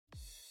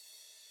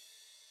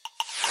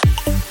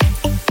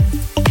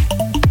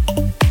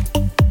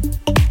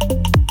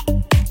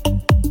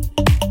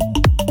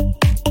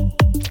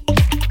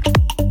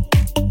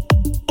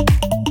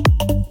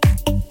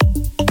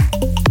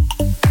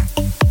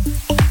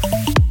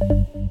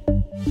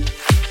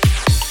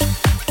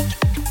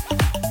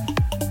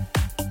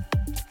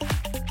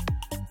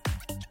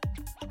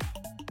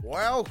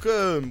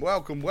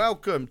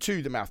welcome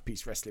to the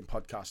Mouthpiece Wrestling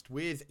Podcast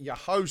with your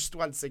host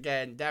once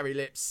again, Darry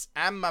Lips,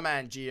 and my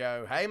man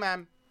Gio. Hey,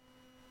 man.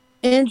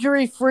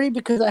 Injury free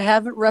because I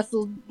haven't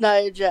wrestled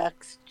Nia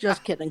Jax.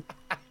 Just kidding.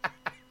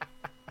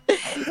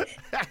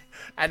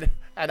 and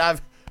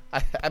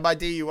my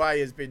DUI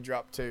has been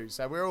dropped too,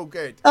 so we're all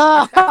good.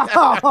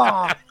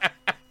 Oh.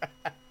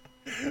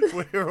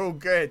 We're all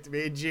good.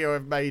 Me and Gio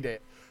have made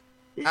it.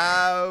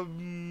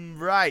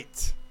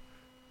 Right.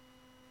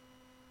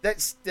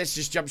 Let's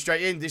just jump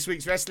straight in. This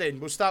week's wrestling.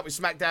 We'll start with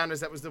SmackDown, as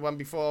that was the one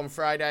before on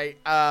Friday.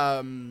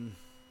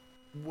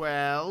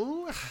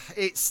 Well,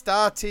 it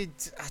started.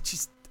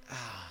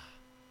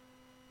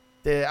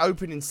 The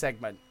opening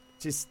segment.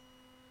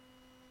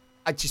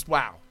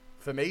 Wow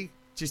for me.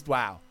 Just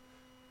wow.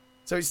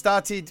 So it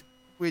started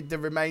with the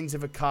remains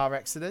of a car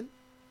accident.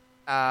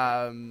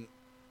 And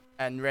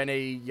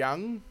Renee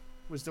Young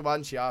was the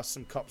one. She asked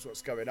some cops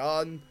what's going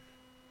on.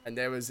 And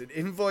there was an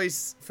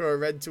invoice for a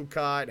rental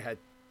car. It had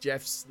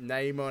Jeff's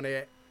name on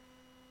it.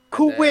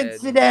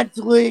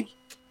 Coincidentally.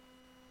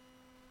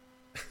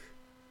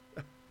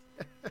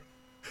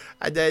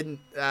 And then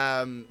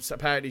so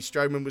apparently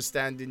Strowman was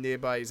standing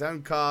nearby his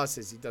own car,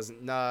 says he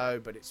doesn't know,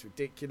 but it's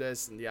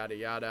ridiculous, and yada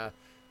yada.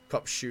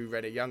 Cops shoo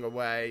Renee Young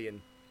away,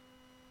 and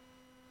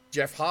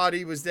Jeff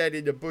Hardy was then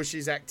in the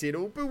bushes acting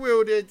all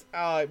bewildered.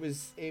 Oh, it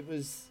was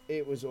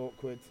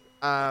awkward.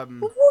 Why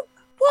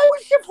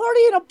was Jeff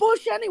Hardy in a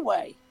bush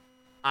anyway?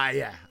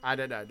 Yeah, I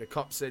don't know. The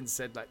cops then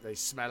said like they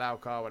smell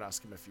alcohol and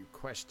ask him a few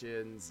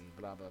questions and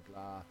blah blah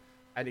blah,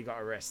 and he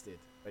got arrested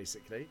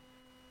basically.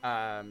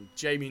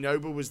 Jamie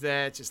Noble was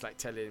there, just like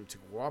telling him to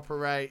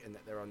cooperate and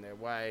that they're on their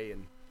way,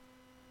 and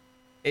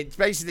it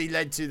basically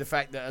led to the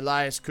fact that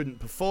Elias couldn't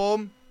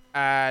perform,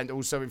 and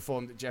also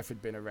informed that Jeff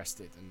had been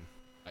arrested, and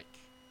like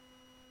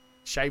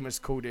Sheamus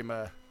called him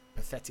a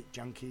pathetic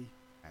junkie,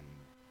 and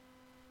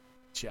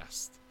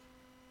just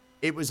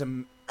it was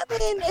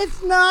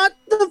it's not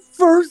the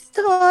first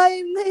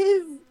time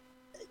they've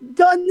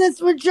done this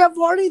with Jeff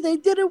Hardy. They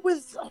did it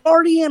with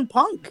Hardy and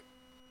Punk.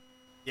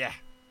 Yeah.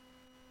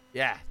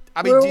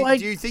 I mean,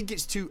 do you think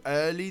it's too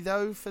early,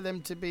 though, for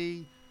them to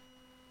be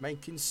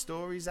making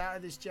stories out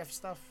of this Jeff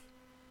stuff?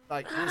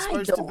 Like, we're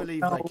supposed to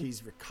believe, like,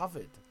 he's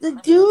recovered. The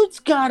dude's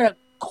got a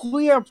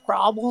clear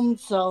problem,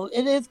 so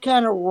it is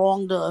kind of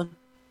wrong to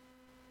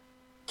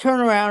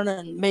turn around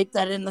and make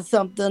that into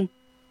something.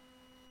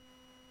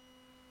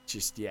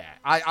 Just, yeah.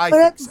 But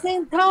at the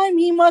same time,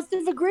 he must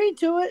have agreed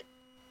to it.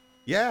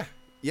 Yeah.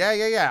 I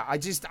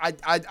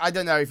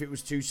don't know if it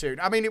was too soon.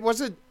 I mean, it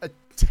wasn't a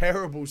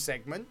terrible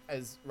segment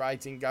as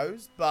writing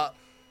goes, but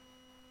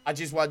I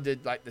just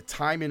wondered like the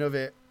timing of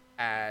it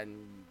and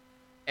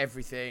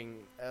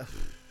everything.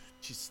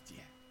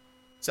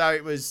 So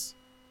it was,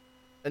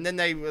 and then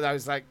there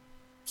was like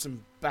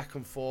some back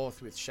and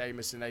forth with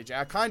Sheamus and AJ.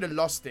 I kind of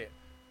lost it.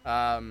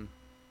 And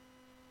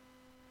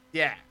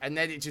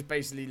then it just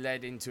basically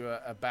led into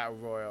a battle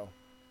royal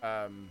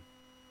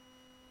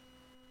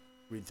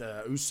with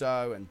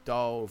Uso and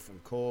Dolph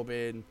and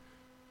Corbin.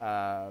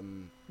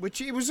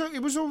 Which it was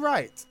all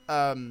right.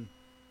 I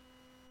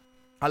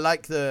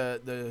like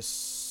the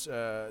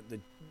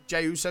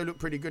Jey Uso looked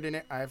pretty good in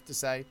it, I have to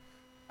say.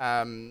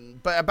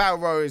 But a battle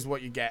royal is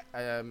what you get.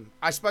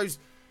 I suppose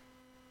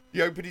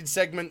the opening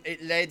segment,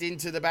 it led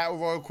into the battle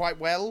royal quite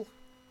well.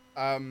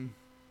 I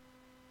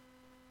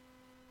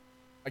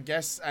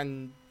guess,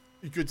 and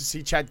good to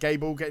see Chad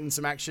Gable getting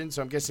some action.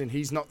 So I'm guessing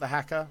he's not the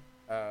hacker.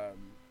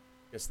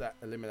 Guess that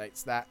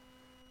eliminates that.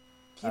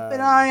 Keep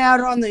an eye out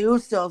on the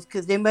Usos,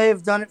 because they may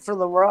have done it for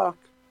The Rock.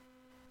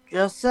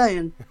 Just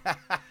saying.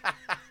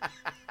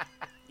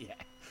 Yeah.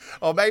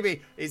 Or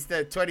maybe it's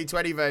the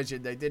 2020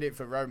 version. They did it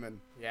for Roman.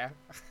 Yeah.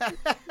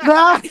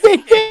 Nah, they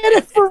did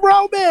it for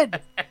Roman.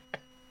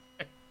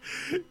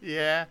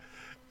 Yeah.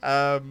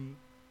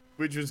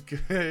 Which was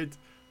good.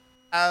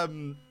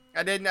 And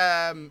then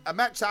a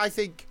match that I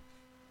think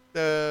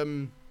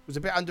was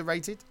a bit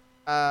underrated.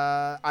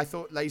 I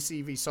thought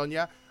Lacey v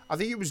Sonya. I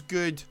think it was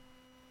good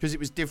because it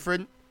was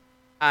different,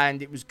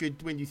 and it was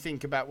good when you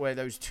think about where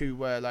those two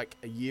were like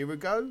a year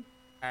ago,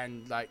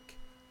 and like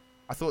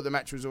I thought the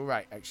match was all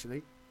right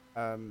actually.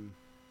 I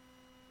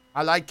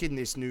like in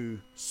this new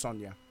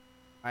Sonya.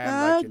 I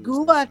am liking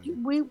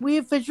Gulak. We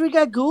officially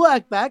got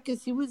Gulak back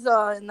because he was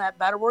in that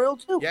battle royal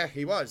too. Yeah,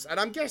 he was, and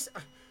I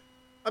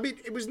mean,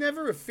 it was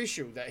never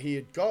official that he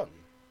had gone.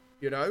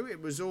 You know,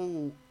 it was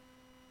all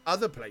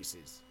other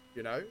places.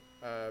 You know.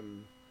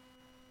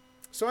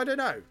 So I don't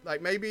know,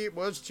 like maybe it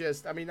was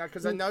just, I mean,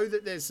 because I know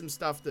that there's some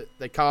stuff that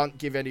they can't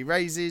give any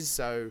raises.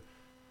 So,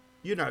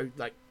 you know,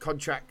 like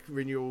contract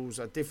renewals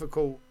are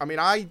difficult. I mean,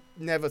 I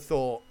never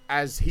thought,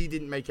 as he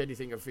didn't make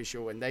anything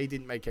official and they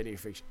didn't make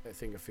anything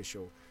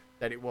official,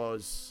 that it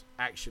was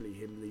actually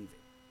him leaving,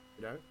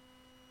 you know?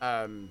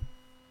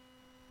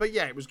 But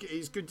yeah,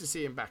 it's good to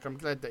see him back. I'm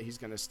glad that he's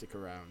going to stick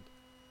around.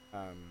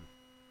 I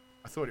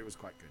thought it was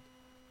quite good.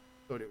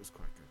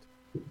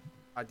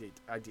 I did.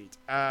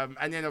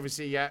 And then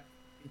obviously, yeah,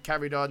 it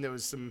carried on. There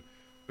was some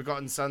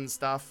Forgotten Son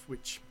stuff,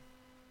 which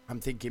I'm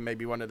thinking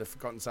maybe one of the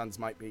Forgotten Sons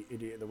might be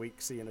Idiot of the Week,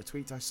 seeing a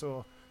tweet I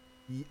saw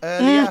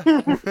earlier.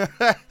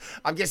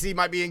 I'm guessing he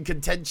might be in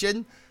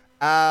contention.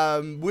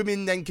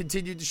 Women then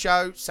continued the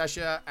show.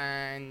 Sasha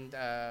and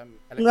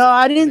Alexa No,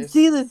 I didn't Bliss.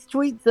 see this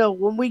tweet, so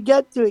when we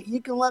get to it,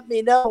 you can let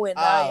me know. And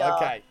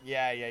Okay.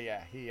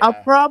 Yeah. I'll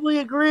probably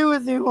agree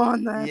with you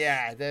on that.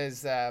 Yeah,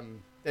 there's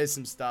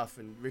some stuff,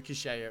 and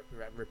Ricochet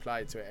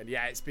replied to it, and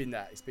yeah, it's been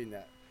that.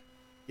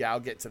 Yeah, I'll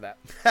get to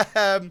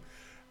that.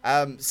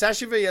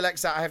 Sasha v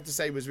Alexa, I have to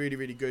say, was really,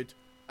 really good.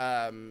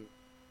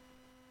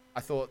 I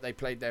thought they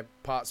played their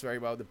parts very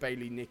well. The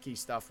Bayley Nikki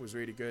stuff was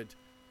really good.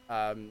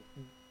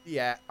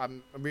 Yeah,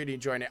 I'm really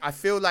enjoying it. I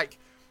feel like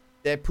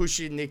they're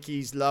pushing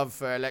Nikki's love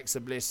for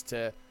Alexa Bliss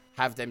to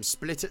have them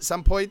split at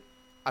some point.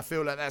 I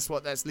feel like that's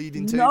what that's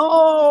leading to.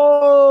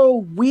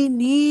 No, we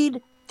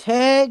need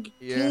tag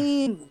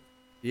team.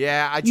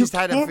 Yeah, I just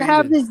had a feeling. You can't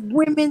have this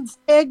women's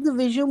tag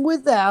division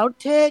without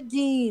tag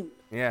team.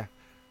 Yeah.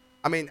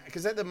 I mean,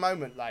 because at the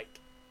moment, like,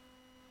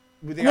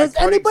 with the has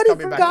anybody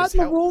coming back as forgotten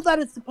the help. rule that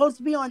it's supposed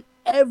to be on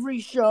every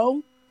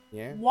show?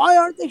 Yeah. Why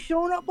aren't they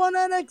showing up on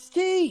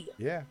NXT?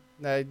 Yeah.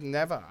 No,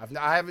 never.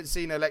 I haven't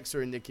seen Alexa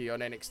and Nikki on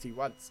NXT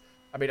once.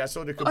 I mean, I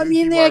saw the Kabuki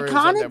the Warriors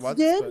on there Iconics once.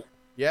 did. But,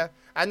 yeah,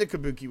 and the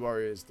Kabuki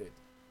Warriors did.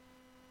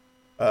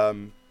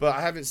 But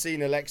I haven't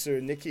seen Alexa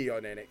and Nikki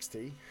on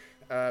NXT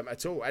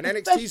at all. And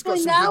NXT's got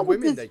some good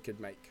women they could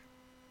make.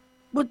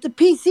 With the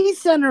PC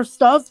Center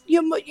stuff,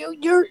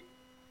 you're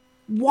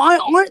why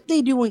aren't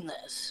they doing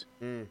this?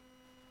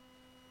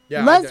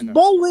 Yeah, less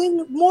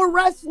bowling, more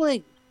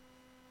wrestling.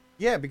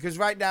 Yeah, because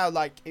right now,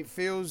 like, it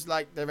feels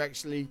like they're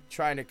actually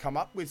trying to come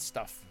up with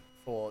stuff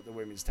for the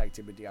women's tag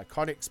team with the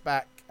Iconics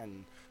back,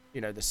 and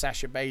you know, the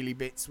Sasha Bayley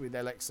bits with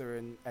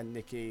Alexa and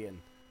Nikki, and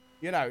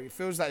you know, it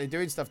feels like they're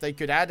doing stuff. They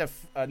could add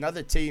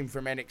another team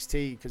from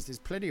NXT because there's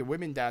plenty of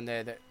women down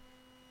there that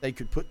they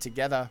could put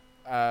together.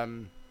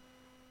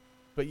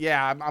 But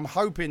yeah, I'm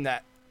hoping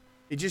that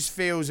it just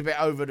feels a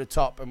bit over the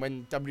top, and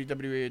when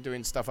WWE are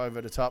doing stuff over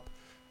the top,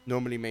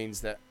 normally means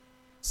that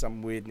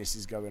some weirdness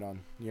is going on,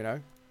 you know?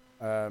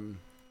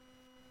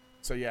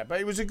 So yeah,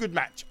 but it was a good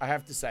match, I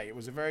have to say. It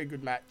was a very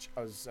good match.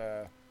 I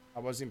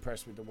was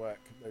impressed with the work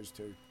those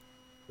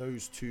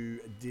two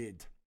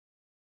did.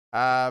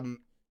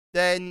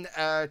 Then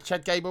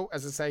Chad Gable,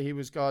 as I say, he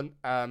was gone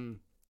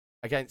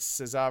against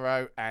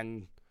Cesaro,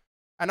 and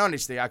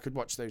honestly, I could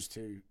watch those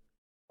two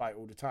fight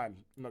all the time.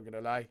 I'm not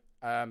gonna lie,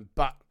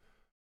 but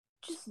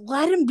just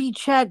let him be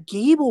Chad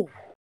Gable.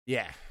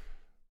 Yeah.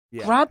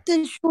 Drop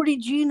this Shorty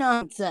G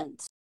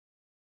nonsense.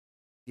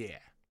 Yeah.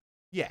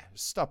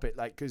 Stop it,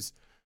 like, because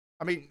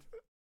I mean,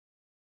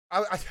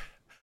 I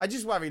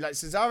just worry, like,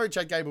 Cesaro and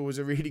Chad Gable was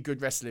a really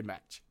good wrestling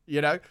match,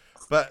 you know,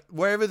 but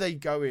wherever they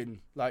go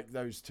in, like,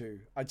 those two,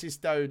 I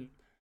don't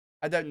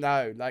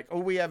know. Like,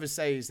 all we ever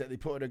say is that they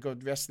put on a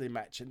good wrestling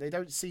match, and they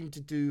don't seem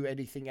to do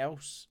anything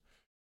else.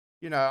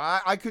 You know,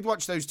 I could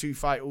watch those two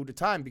fight all the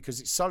time because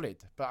it's solid,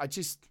 but I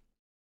just,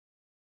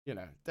 you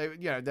know,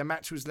 their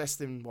match was less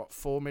than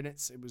 4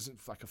 minutes. It was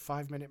like a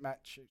 5-minute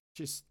match.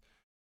 Just,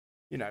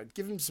 you know,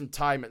 give them some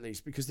time at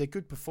least, because they're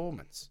good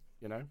performers.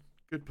 You know,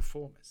 good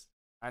performers,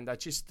 and I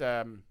just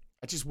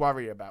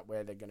worry about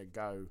where they're going to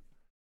go.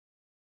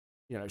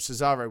 You know,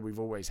 Cesaro, we've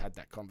always had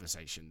that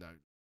conversation though.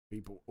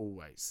 People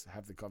always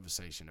have the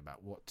conversation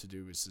about what to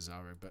do with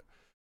Cesaro, but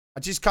I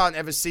just can't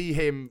ever see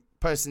him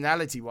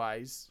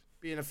personality-wise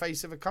being a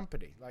face of a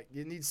company. Like,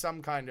 you need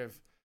some kind of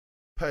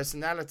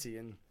personality,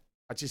 and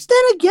I just... Then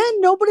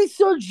again, nobody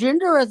saw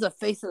Jinder as a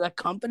face of the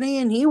company,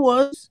 and he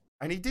was.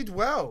 And he did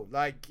well.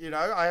 Like, you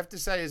know, I have to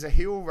say, as a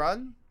heel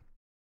run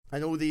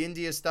and all the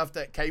India stuff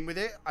that came with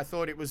it, I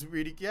thought it was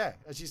really,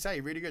 as you say,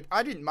 really good.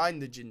 I didn't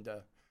mind the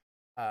Jinder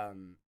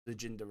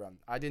run.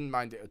 I didn't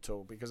mind it at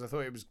all, because I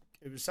thought it was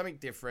something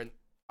different.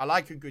 I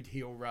like a good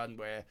heel run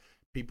where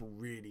people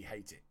really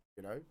hate it,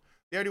 you know?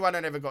 The only one I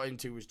never got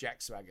into was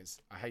Jack Swaggers.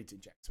 I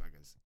hated Jack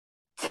Swaggers.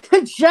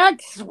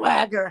 Jack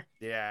Swagger.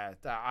 Yeah,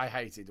 I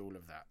hated all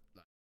of that.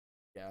 Like,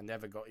 yeah, I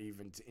never got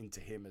even into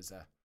him as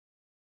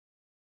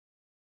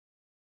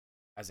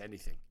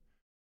anything.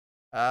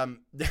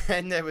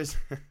 Then there was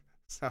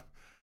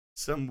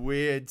some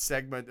weird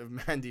segment of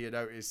Mandy and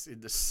Otis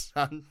in the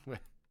sun where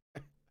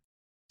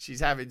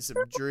she's having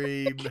some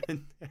dream.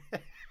 And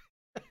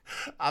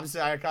I'm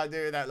sorry, I can't do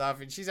it without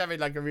laughing. She's having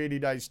like a really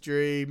nice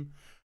dream.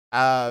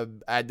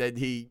 And then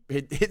he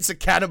hits a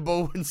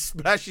cannonball and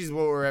splashes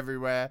water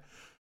everywhere.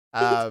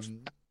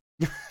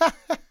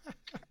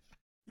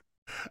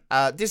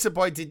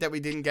 Disappointed that we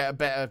didn't get a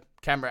better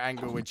camera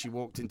angle when she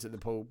walked into the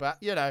pool, but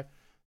you know,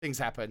 things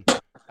happen.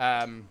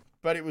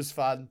 But it was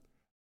fun.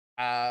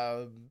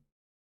 And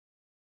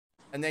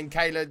then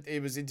Kayla, he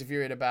was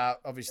interviewing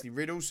about obviously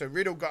Riddle. So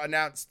Riddle got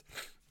announced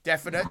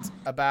definite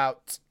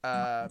about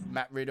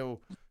Matt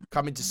Riddle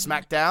coming to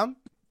SmackDown.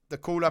 The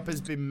call up has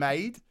been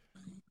made.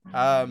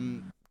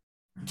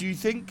 Do you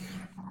think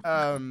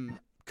Kurt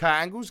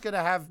Angle's going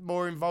to have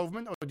more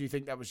involvement, or do you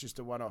think that was just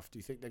a one-off? Do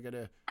you think they're going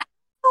to...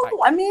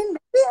 I mean,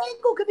 maybe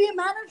Angle could be a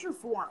manager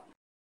for him.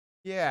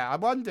 Yeah, I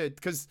wondered,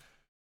 because,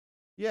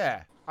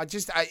 Yeah. I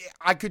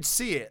could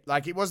see it.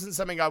 Like, it wasn't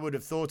something I would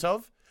have thought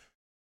of,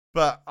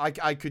 but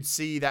I could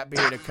see that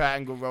being a Kurt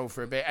Angle role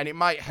for a bit, and it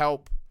might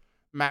help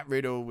Matt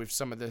Riddle with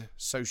some of the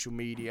social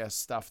media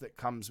stuff that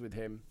comes with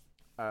him.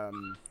 But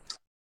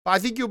I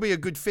think he'll be a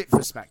good fit for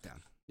SmackDown.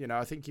 You know,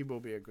 I think he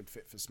will be a good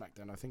fit for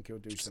SmackDown. I think he'll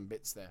do some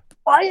bits there.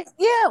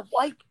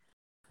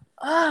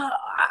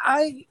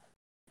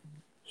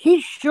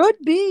 He should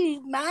be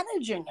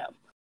managing him.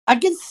 I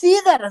can see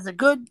that as a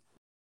good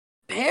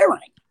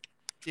pairing.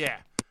 Yeah,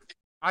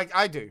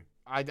 I do.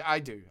 I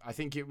do. I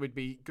think it would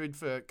be good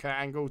for Kurt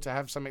Angle to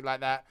have something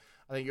like that.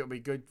 I think it would be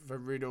good for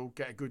Riddle,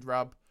 get a good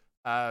rub.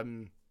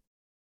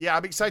 Yeah,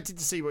 I'm excited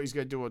to see what he's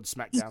going to do on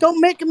SmackDown. Just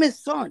don't make him his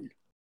son.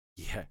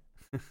 Yeah.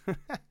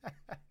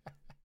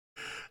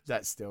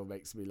 That still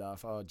makes me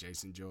laugh. Oh,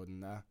 Jason Jordan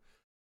now.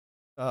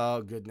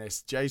 Oh,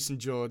 goodness. Jason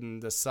Jordan,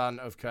 the son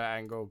of Kurt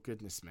Angle.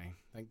 Goodness me.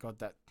 Thank God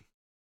that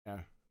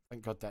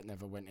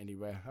never went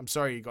anywhere. I'm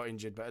sorry he got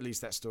injured, but at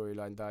least that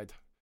storyline died.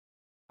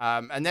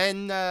 And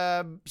then,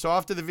 so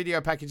after the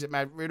video package that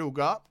Matt Riddle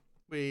got,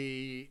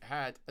 we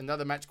had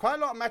another match. Quite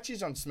a lot of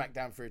matches on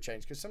SmackDown for a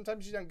change, because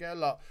sometimes you don't get a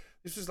lot.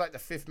 This was like the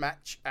 5th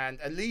match, and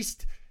at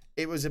least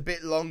it was a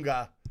bit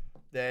longer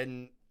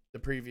than the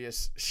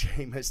previous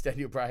Sheamus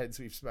Daniel Bryan's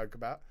we've spoke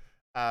about.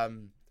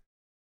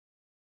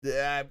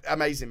 The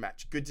amazing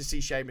match. Good to see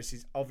Sheamus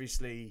is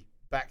obviously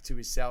back to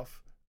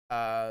himself.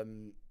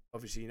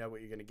 Obviously, you know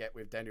what you're going to get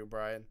with Daniel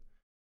Bryan.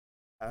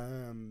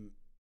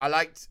 I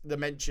liked the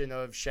mention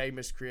of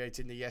Sheamus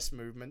creating the Yes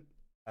Movement.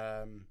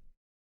 I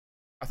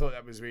thought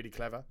that was really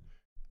clever.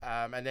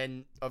 And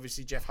then,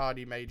 obviously, Jeff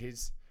Hardy made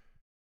his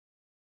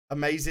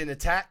amazing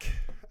attack.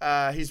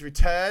 His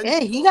return.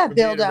 Yeah, he got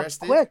bailed out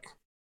quick.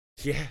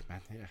 Yeah,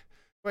 man, yeah.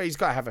 Well, he's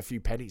got to have a few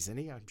pennies, isn't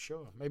he? I'm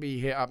sure. Maybe he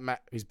hit up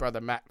his brother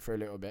Matt for a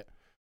little bit.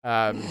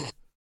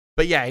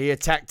 But yeah, he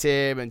attacked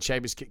him and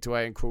Sheamus kicked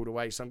away and crawled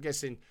away. So I'm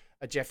guessing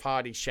a Jeff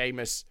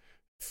Hardy-Sheamus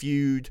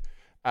feud,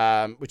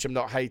 which I'm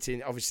not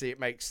hating. Obviously, it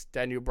makes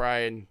Daniel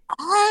Bryan...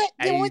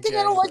 The only thing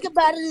I don't like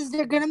about it is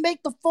they're going to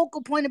make the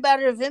focal point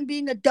about it of him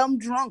being a dumb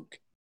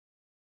drunk.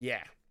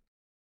 Yeah.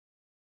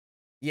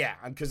 Yeah,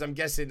 because I'm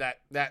guessing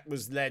that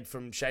was led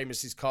from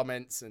Sheamus's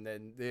comments and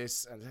then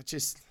this, and that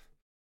just...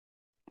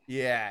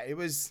 Yeah, it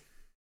was...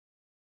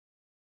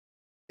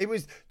 Do you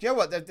know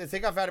what? The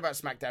thing I've heard about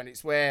SmackDown,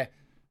 it's where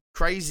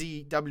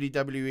crazy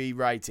WWE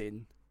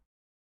writing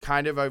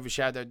kind of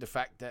overshadowed the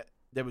fact that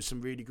there was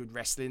some really good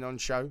wrestling on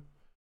show.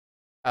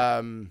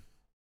 That's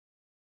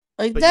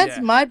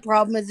my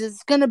problem, is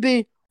it's going to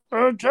be,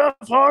 Jeff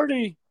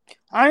Hardy,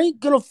 I ain't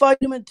going to fight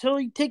him until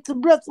he takes a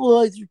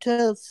breathalyzer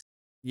test.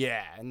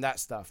 Yeah, and that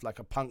stuff, like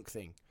a Punk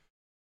thing.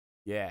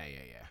 Yeah.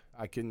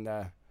 I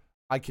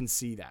can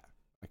see that.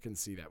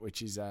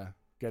 Which is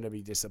going to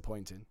be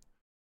disappointing.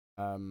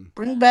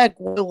 Bring back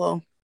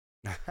Willow.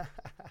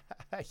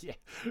 Yeah,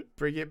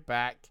 bring it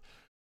back.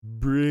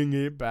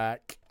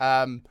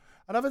 And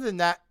other than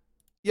that,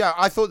 yeah,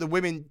 I thought the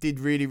women did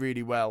really,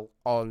 really well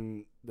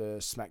on the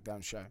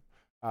SmackDown show.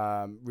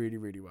 Really,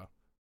 really well.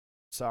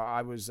 So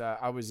I was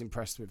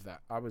impressed with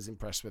that.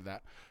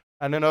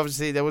 And then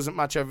obviously there wasn't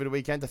much over the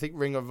weekend. I think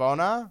Ring of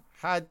Honor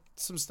had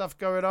some stuff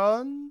going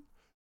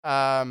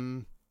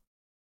on.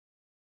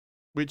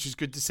 Which is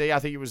good to see. I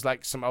think it was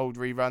like some old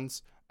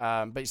reruns.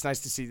 But it's nice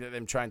to see that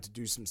them trying to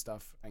do some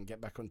stuff and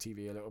get back on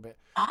TV a little bit.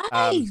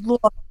 I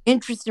lost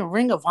interest in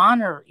Ring of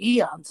Honor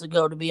eons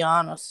ago, to be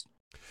honest.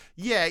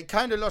 Yeah, it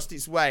kind of lost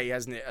its way,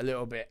 hasn't it, a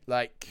little bit?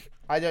 Like,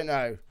 I don't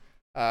know.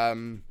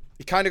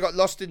 It kind of got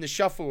lost in the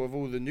shuffle of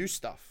all the new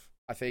stuff,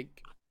 I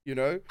think, you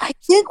know? I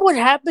think what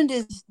happened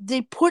is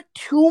they put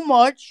too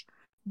much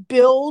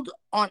build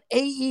on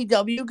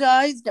AEW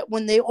guys that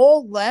when they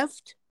all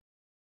left,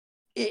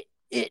 it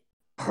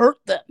hurt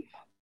them.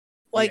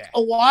 Like, a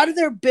lot of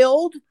their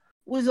build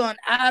was on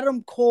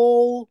Adam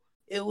Cole.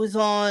 It was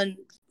on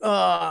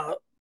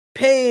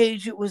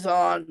Paige. It was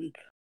on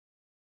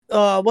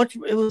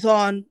it was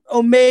on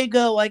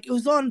Omega. Like, it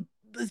was on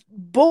this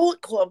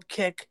Bullet Club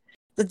kick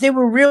that they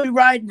were really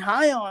riding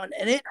high on,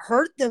 and it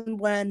hurt them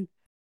when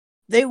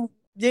they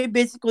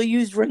basically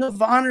used Ring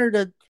of Honor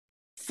to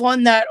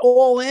fund that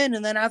all in,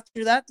 and then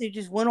after that they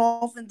just went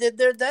off and did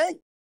their thing.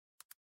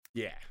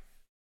 Yeah.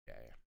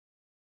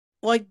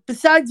 Like,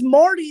 besides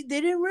Marty,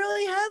 they didn't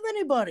really have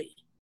anybody.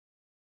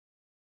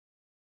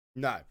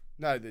 No,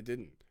 they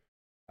didn't.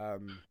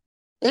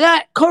 They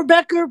got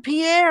Corbecker,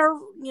 Pierre,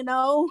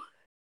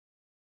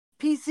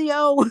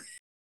 PCO.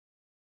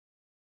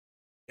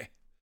 Yeah.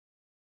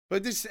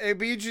 But it'll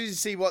be interesting to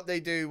see what they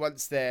do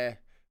once they're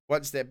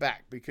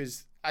back,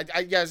 because I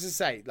as I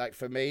say, like,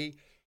 for me,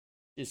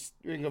 this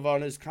Ring of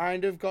Honor's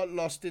kind of got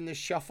lost in the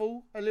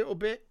shuffle a little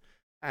bit,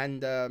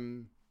 and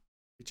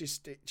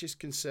it just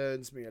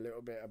concerns me a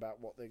little bit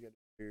about what they're going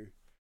to do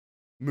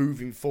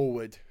moving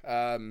forward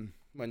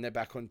when they're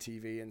back on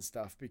TV and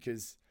stuff,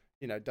 because,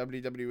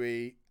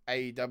 WWE,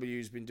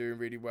 AEW's been doing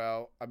really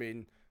well. I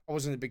mean, I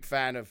wasn't a big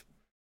fan of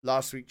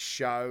last week's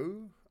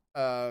show.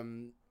 I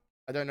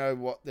don't know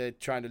what they're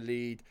trying to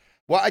lead.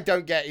 What I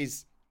don't get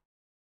is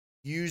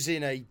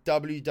using a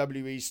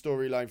WWE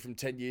storyline from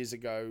 10 years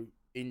ago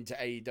into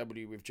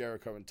AEW with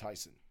Jericho and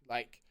Tyson.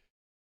 Like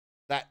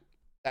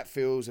that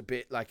feels a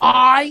bit like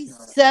I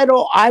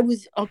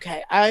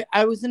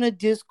was in a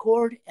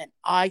Discord and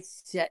I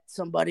set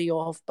somebody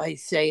off by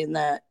saying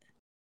that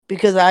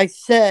because I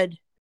said,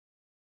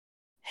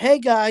 "Hey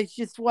guys,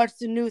 just watched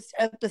the newest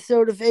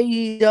episode of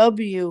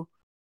AEW.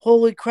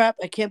 Holy crap,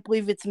 I can't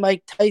believe it's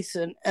Mike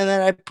Tyson." And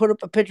then I put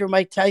up a picture of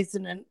Mike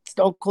Tyson and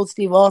Stone Cold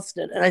Steve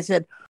Austin. And I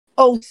said,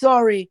 "Oh,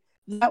 sorry,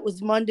 that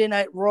was Monday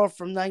Night Raw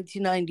from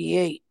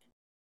 1998.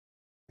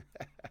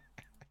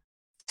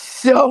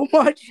 So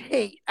much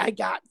hate I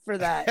got for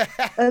that.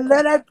 And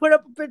then I put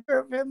up a picture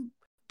of him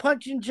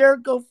punching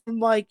Jericho from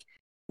like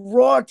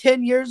Raw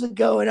 10 years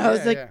ago. And I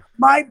was like,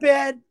 my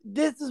bad.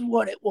 This is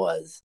what it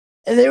was.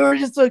 And they were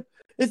just like,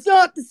 it's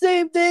not the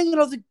same thing.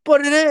 And I was like, but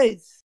it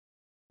is.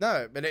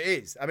 No, but it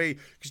is. I mean,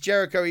 because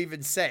Jericho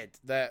even said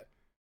that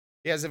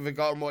he hasn't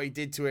forgotten what he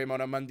did to him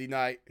on a Monday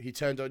night. He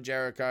turned on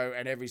Jericho,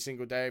 and every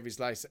single day of his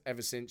life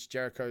ever since,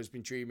 Jericho's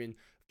been dreaming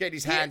getting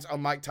his hands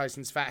on Mike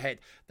Tyson's fat head.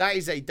 That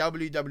is a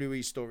WWE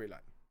storyline.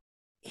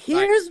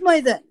 Here's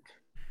my thing.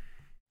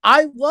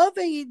 I love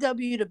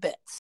AEW to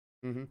bits.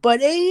 Mm-hmm.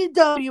 But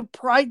AEW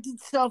prides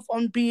itself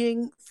on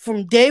being,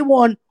 from day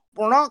one,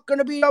 we're not going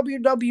to be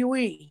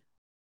WWE.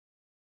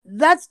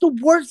 That's the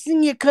worst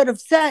thing you could have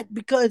said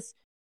because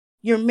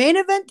your main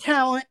event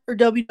talent are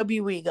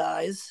WWE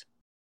guys.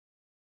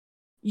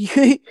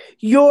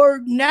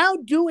 You're now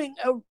doing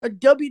a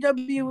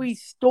WWE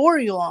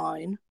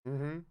storyline.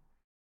 Mm-hmm.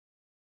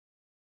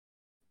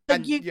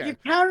 Like you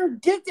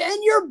contradict,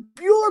 and your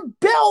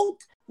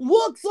belt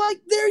looks like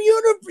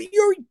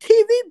your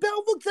TV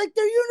belt looks like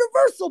their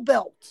Universal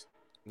belt.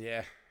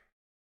 Yeah.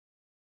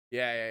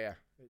 It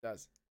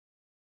does.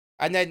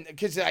 And then,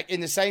 because like,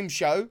 in the same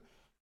show,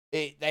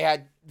 they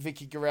had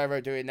Vicky Guerrero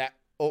doing that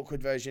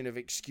awkward version of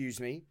 "Excuse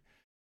Me."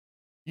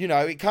 You know,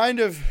 it kind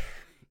of,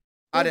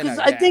 I don't know.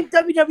 I think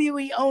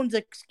WWE owns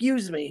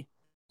 "Excuse Me."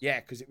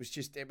 Yeah, because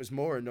it was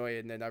more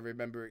annoying than I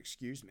remember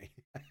 "Excuse Me."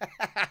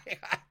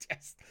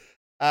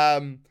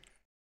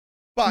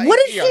 But what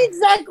is she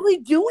exactly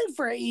doing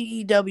for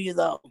AEW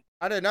though?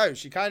 I don't know.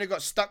 She kind of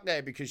got stuck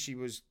there because she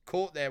was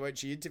caught there when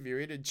she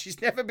interviewed, and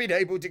she's never been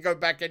able to go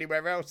back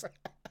anywhere else.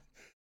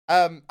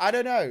 I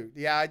don't know.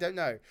 Yeah, I don't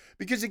know.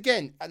 Because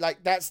again,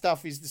 like that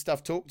stuff is the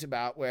stuff talked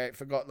about where it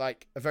forgot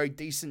like a very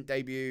decent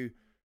debut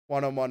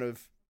one-on-one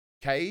of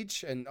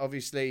Cage, and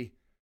obviously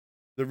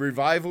the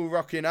Revival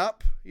rocking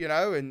up, you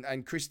know,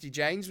 and Christy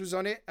James was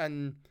on it.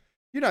 And,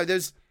 you know,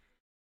 there's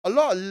a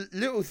lot of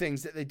little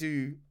things that they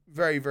do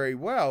very, very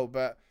well,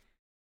 but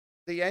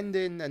the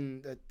ending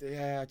and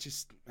I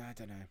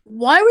don't know.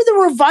 Why were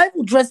the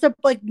Revival dressed up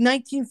like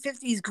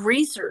 1950s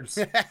greasers?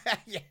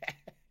 Yeah.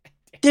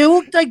 They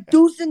looked like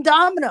Deuce and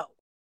Domino.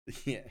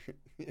 Yeah,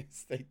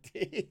 yes, they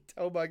did.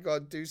 Oh my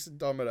God, Deuce and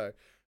Domino.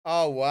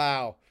 Oh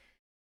wow,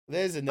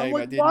 there's a name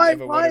I didn't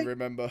ever want to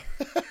remember.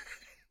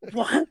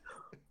 What?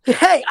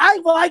 Hey, I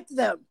liked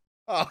them.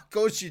 Oh, of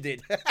course you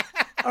did.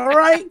 All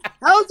right, that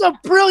was a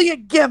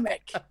brilliant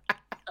gimmick.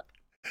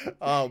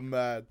 Oh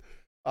man.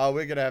 Oh,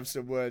 we're gonna have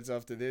some words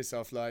after this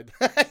offline.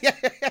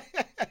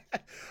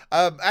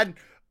 And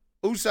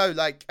also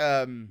like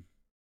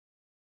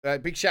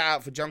big shout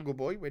out for Jungle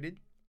Boy winning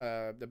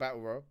the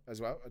Battle Royal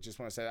as well. I just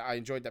want to say that I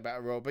enjoyed that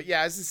Battle Royal. But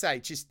yeah, as I say,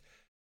 just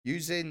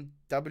using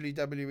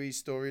WWE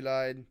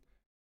storyline,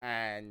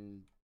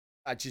 and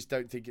I just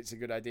don't think it's a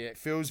good idea. It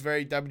feels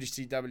very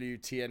WCW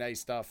TNA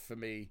stuff for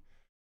me.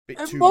 Bit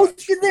too much.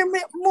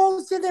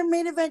 Most of their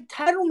main event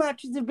title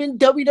matches have been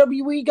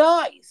WWE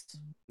guys.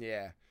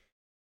 Yeah,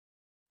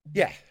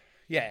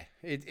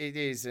 it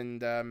is,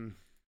 and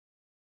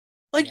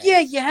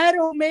you had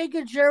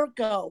Omega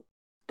Jericho,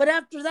 but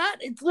after that,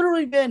 it's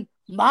literally been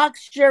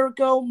Mox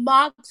Jericho,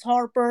 Mox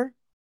Harper.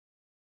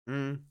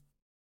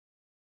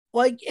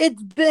 Like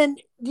it's been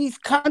these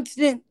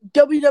constant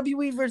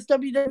WWE versus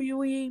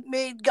WWE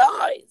made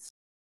guys.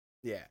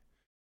 Yeah,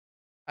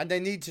 and they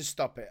need to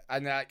stop it.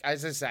 And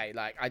as I say,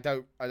 like I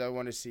don't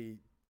want to see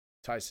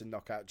Tyson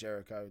knock out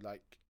Jericho,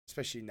 like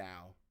especially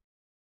now.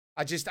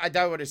 I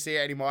don't want to see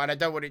it anymore, and I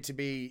don't want it to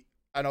be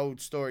an old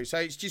story. So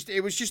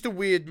it was just a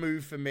weird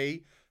move for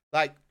me.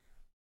 Like,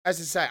 as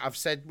I say, I've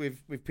said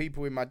with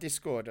people in my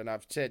Discord, and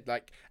I've said,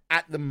 like,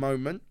 at the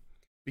moment,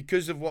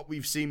 because of what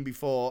we've seen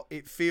before,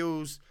 it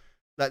feels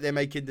like they're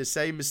making the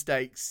same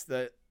mistakes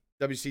that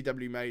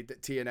WCW made,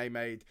 that TNA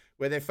made,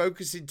 where they're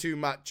focusing too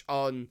much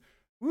on,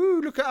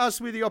 woo, look at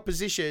us, we're the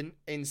opposition,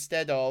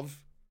 instead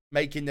of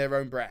making their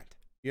own brand,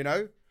 you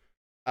know?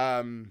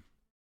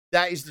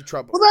 That is the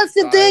trouble. Well, that's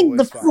the thing.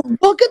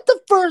 Look at the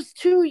first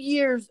 2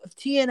 years of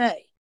TNA,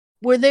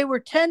 where they were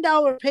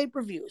 $10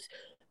 pay-per-views.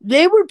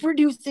 They were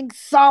producing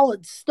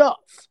solid stuff.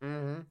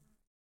 Mm-hmm.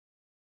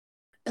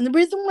 And the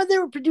reason why they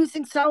were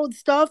producing solid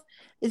stuff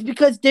is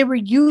because they were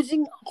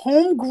using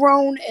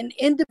homegrown and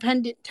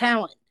independent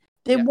talent.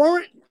 They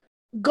weren't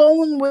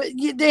going with...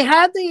 They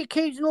had the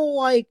occasional,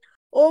 like,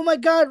 oh my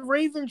God,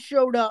 Raven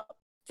showed up.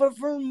 But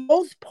for the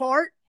most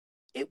part,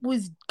 it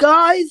was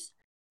guys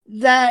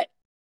that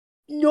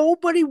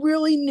nobody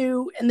really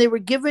knew, and they were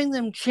giving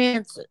them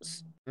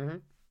chances. Mm-hmm.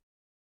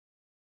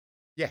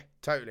 Yeah,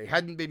 totally.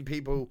 Hadn't been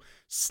people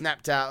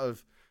snapped out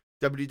of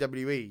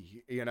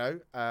WWE, you know,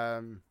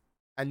 and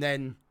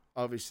then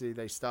obviously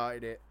they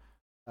started it,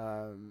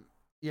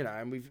 you know,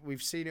 and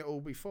we've seen it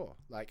all before.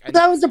 Like, and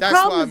that was the that's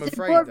problem. what I'm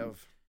afraid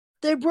of.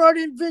 They brought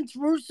in Vince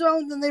Russo,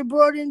 and then they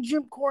brought in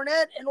Jim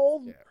Cornette, and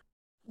all. Yeah.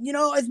 You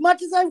know, as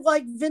much as I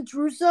like Vince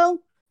Russo,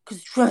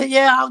 because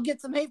yeah, I'll get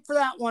some hate for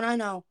that one. I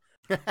know.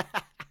 You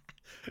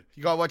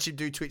gotta watch him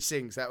do Twitch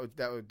sings. That would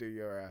do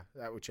your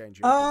that would change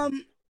your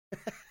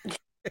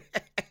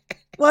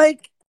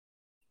like,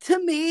 to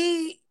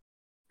me,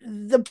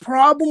 the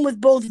problem with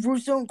both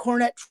Russo and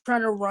Cornette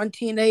trying to run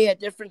TNA at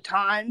different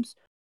times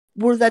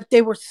were that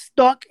they were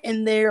stuck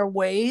in their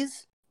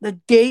ways, that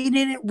they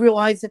didn't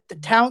realize that the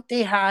talent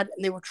they had,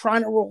 and they were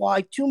trying to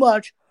rely too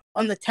much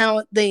on the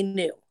talent they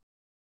knew.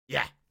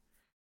 Yeah.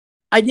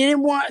 I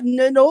didn't want,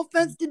 no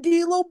offense to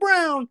D'Lo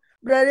Brown,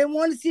 but I didn't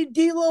want to see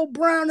D'Lo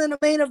Brown in a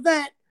main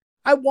event.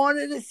 I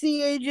wanted to see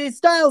AJ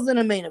Styles in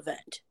a main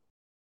event.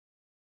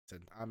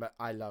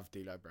 I love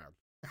D'Lo Brown.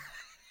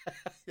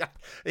 Yeah,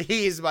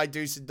 he is my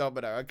Deuce and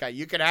Domino. Okay,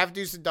 you can have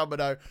Deuce and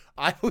Domino.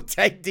 I will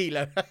take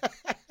D'Lo.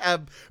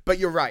 But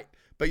you're right.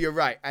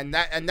 And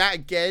that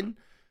again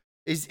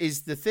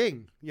is the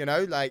thing. You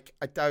know, like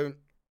I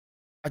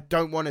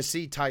don't want to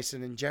see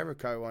Tyson and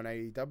Jericho on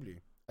AEW.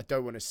 I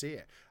don't want to see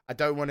it. I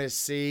don't want to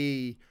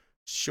see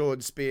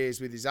Shawn Spears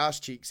with his ass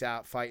cheeks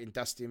out fighting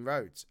Dustin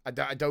Rhodes. I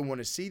don't want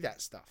to see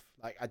that stuff.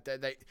 Like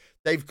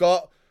they've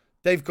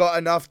got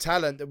enough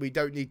talent that we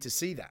don't need to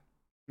see that.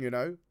 You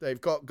know,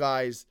 they've got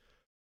guys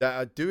that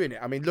are doing it.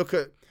 I mean, look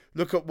at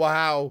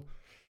how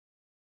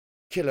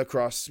Killer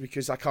Cross,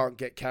 because I can't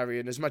get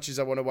Carrion as much as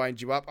I want to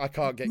wind you up. I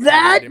can't get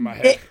Carrion in my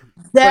head.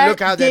 But look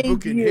how they're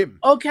booking him.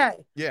 Okay.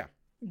 Yeah.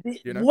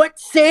 You know? What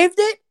saved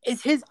it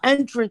is his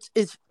entrance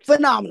is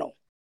phenomenal.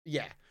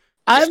 Yeah.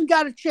 I haven't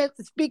got a chance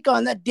to speak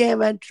on that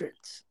damn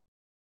entrance.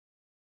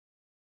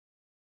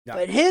 No.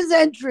 But his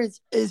entrance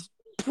is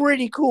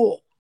pretty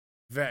cool.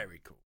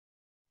 Very cool.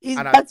 He's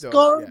got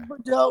Scarlett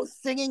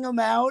singing him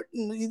out,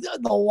 and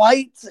the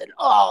lights, and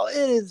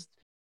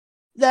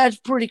that's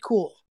pretty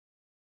cool.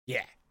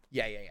 Yeah.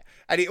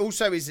 And it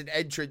also is an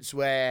entrance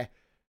where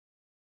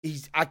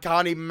I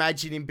can't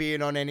imagine him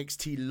being on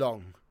NXT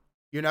long,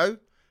 you know,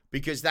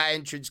 because that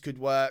entrance could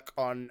work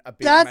on a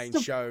big main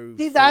show.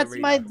 See, that's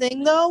my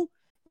thing, though.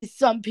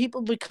 Some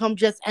people become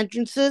just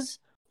entrances,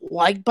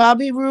 like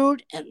Bobby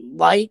Roode and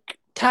like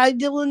Ty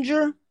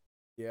Dillinger.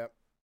 Yep.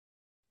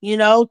 You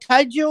know,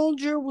 Ty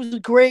Dillinger was a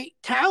great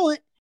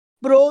talent,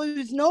 but all he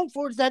was known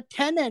for is that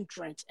 10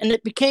 entrance, and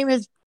it became a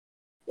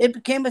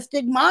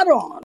stigmata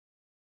on him.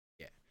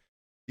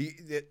 Yeah.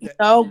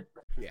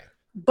 Yeah.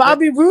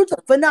 Bobby Roode's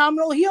a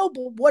phenomenal heel,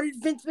 but what did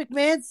Vince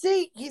McMahon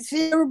see? He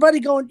see everybody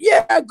going,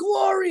 "Yeah,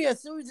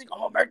 glorious." So he's like,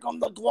 "Oh, here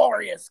comes the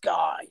glorious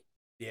guy."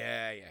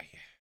 Yeah.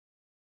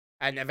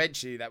 And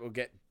eventually that will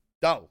get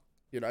dull,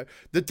 you know.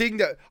 The thing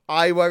that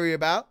I worry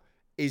about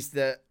is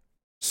that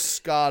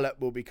Scarlett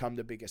will become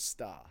the biggest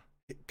star.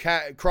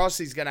 Cross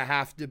is going to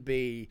have to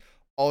be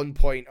on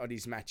point on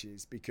his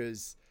matches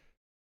because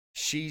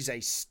she's a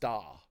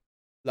star.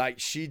 Like,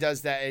 she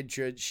does that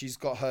entrance. She's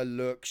got her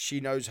look. She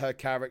knows her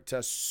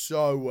character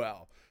so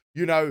well,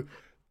 you know.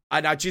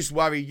 And I just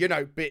worry, you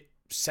know, bit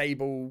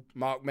Sable,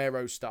 Mark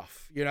Mero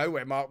stuff, you know,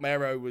 where Mark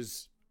Mero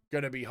was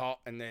going to be hot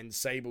and then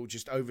Sable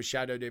just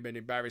overshadowed him and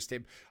embarrassed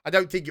him. I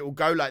don't think it will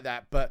go like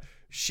that, but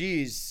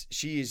she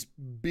is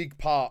big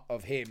part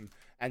of him.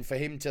 And for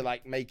him to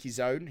like make his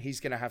own, he's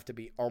going to have to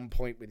be on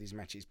point with his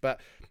matches. But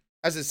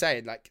as I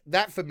said, like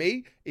that for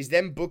me is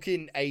them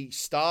booking a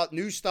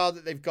new star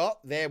that they've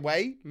got their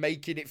way,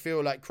 making it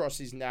feel like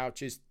Cross is now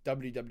just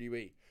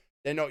WWE.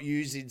 They're not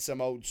using some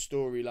old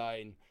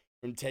storyline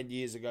from 10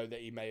 years ago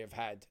that he may have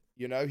had.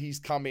 You know, he's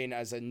come in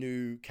as a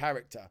new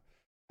character.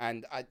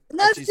 And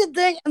that's the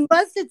thing.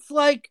 Unless it's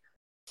like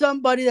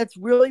somebody that's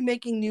really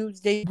making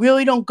news, they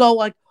really don't go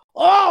like,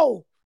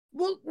 "Oh,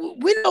 well,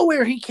 we know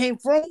where he came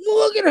from.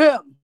 Look at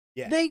him."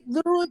 Yeah. They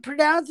literally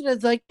pronounce it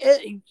as like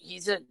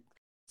he's a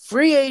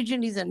free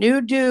agent. He's a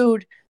new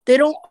dude. They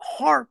don't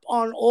harp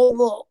on all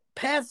the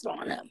past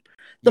on him.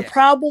 The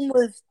problem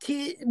with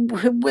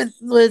AEW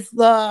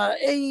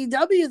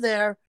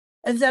there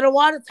is that a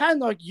lot of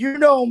times, like, you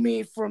know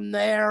me from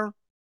there.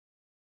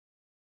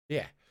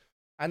 Yeah.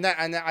 And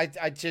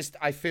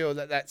I feel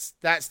that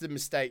that's the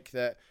mistake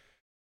that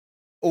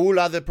all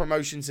other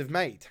promotions have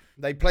made.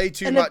 They play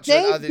too much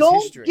on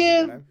others' history.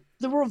 Give you know?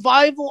 the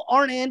Revival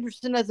Arn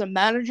Anderson as a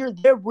manager,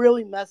 they're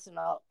really messing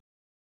up.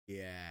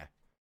 Yeah,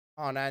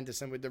 Arn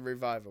Anderson with the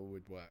Revival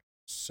would work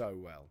so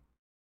well.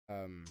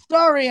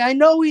 Sorry, I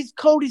know he's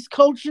Cody's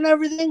coach and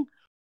everything,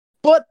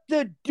 but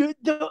the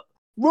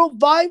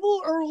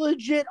Revival are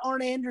legit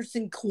Arn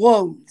Anderson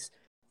clones.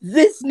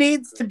 This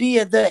needs to be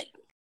a thing.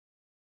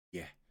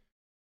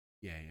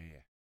 Yeah.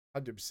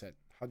 100%.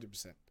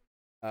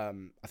 I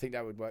think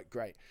that would work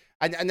great.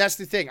 And that's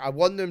the thing. I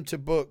want them to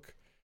book.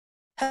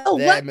 Hell,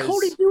 let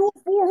Cody do a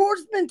 4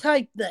 Horsemen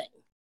type thing.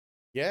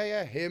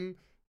 Yeah. Him,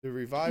 The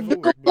Revival.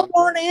 Put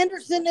Arn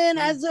Anderson in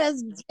as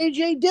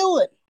JJ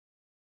Dillon.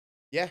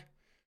 Yeah.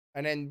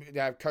 And then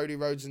have Cody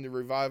Rhodes and the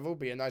Revival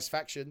be a nice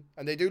faction.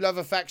 And they do love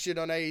a faction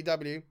on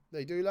AEW.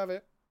 They do love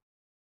it.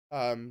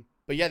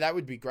 But yeah, that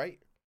would be great.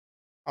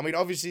 I mean,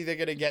 obviously they're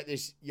going to get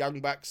this Young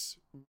Bucks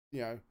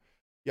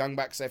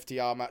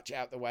FTR match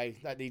out the way.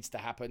 That needs to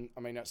happen.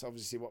 I mean, that's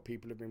obviously what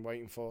people have been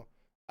waiting for.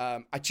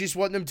 I just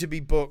want them to be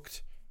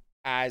booked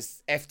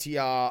as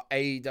FTR,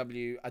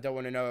 AEW. I don't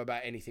want to know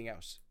about anything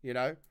else, you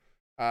know?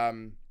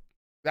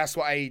 That's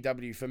what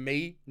AEW, for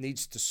me,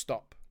 needs to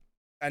stop.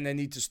 And they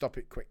need to stop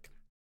it quick.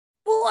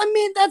 Well, I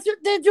mean,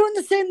 they're doing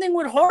the same thing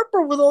with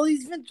Harper with all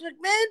these Vince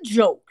McMahon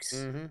jokes.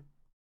 Mm-hmm.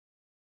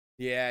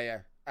 Yeah.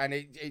 And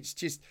it's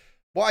just,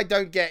 what I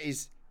don't get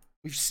is,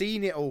 we've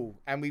seen it all,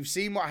 and we've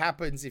seen what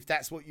happens if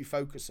that's what you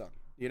focus on.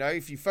 You know,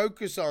 if you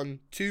focus on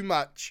too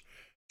much,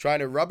 trying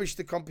to rubbish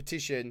the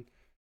competition,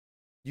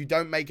 you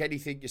don't make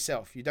anything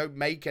yourself. You don't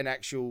make an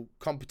actual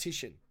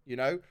competition, you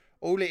know?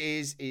 All it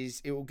is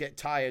it will get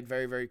tired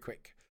very, very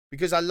quick.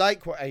 Because I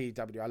like what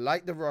AEW, I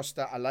like the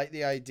roster, I like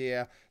the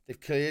idea. They've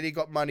clearly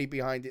got money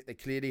behind it. They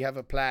clearly have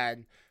a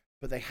plan,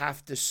 but they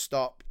have to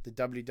stop the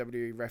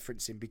WWE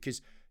referencing,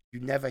 because you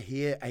never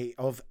hear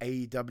of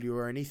AEW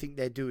or anything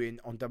they're doing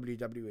on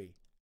WWE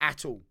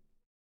at all.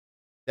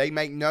 They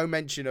make no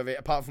mention of it,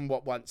 apart from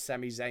what once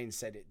Sami Zayn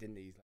said it, didn't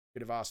he?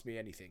 Could have asked me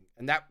anything.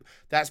 And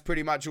that's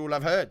pretty much all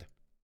I've heard.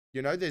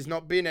 You know, there's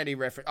not been any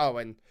reference. Oh,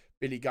 and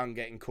Billy Gunn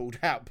getting called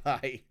out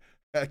by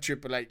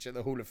Triple H at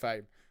the Hall of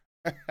Fame,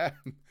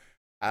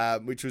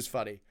 which was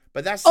funny.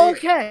 But that's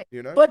okay. It,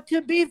 you know? But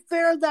to be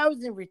fair, that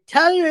was in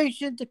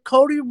retaliation to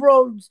Cody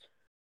Rhodes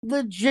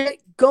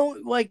legit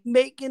going, like,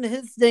 making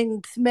his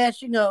thing,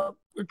 smashing a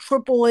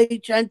Triple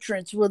H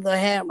entrance with a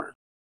hammer.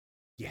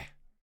 Yeah,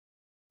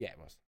 it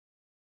was.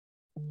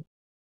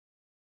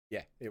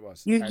 Yeah, it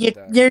was.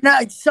 You're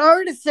not,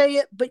 sorry to say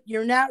it, but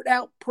you're not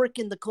out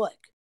pricking the click.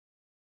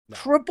 No.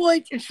 Triple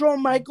H and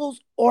Shawn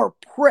Michaels are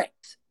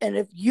pricks, and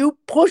if you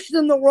push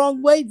them the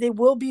wrong way, they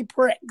will be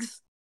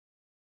pricks.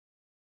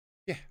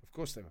 Yeah, of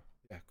course they will.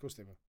 Yeah, of course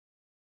they will.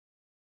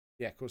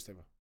 Yeah, of course they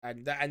will.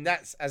 And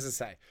that's, as I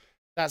say,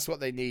 that's what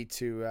they need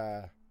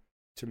to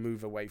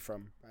move away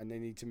from, and they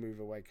need to move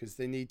away because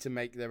they need to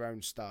make their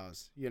own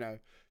stars. You know,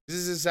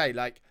 because as I say,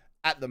 like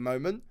at the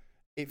moment,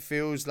 it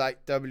feels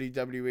like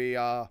WWE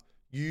are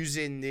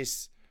using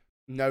this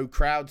no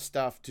crowd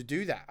stuff to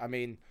do that. I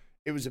mean,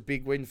 it was a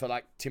big win for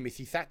like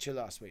Timothy Thatcher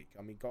last week.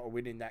 I mean, got a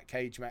win in that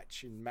cage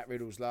match in Matt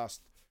Riddle's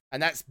last,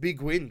 and that's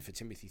big win for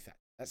Timothy Thatcher.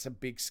 That's a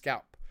big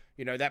scalp.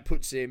 You know, that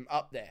puts him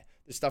up there.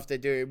 The stuff they're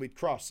doing with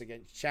Cross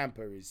against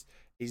Ciampa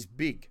is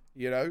big.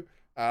 You know,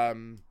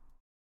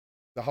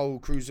 the whole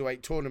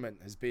cruiserweight tournament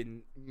has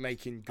been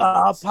making good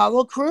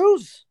Apollo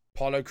Crews.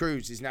 Apollo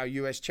Crews is now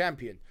US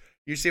champion.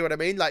 You see what I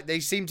mean? Like, they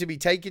seem to be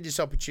taking this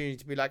opportunity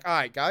to be like, all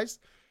right, guys,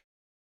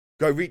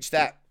 go reach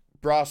that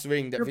brass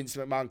ring that Vince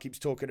McMahon keeps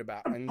talking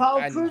about. And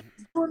Crews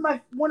is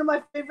one of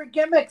my favorite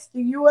gimmicks,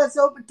 the US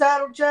Open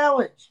Title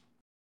Challenge.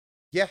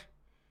 Yeah.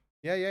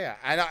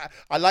 And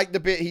I like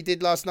the bit he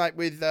did last night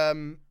with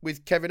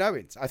Kevin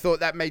Owens. I thought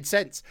that made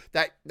sense.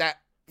 That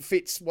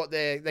fits what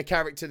the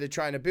character they're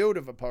trying to build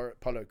of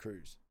Apollo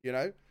Crews. You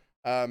know,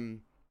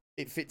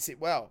 it fits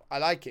it well. I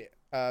like it.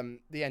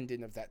 The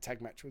ending of that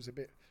tag match was a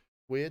bit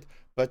weird,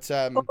 but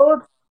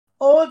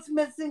all it's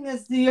missing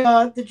is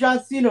the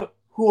John Cena.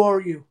 Who are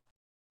you?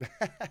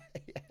 Yeah.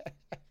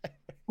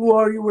 Who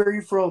are you? Where are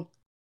you from?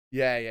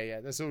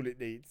 Yeah. That's all it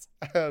needs.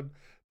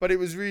 But it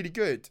was really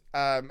good.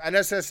 And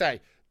as I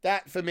say,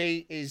 that for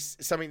me is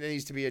something that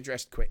needs to be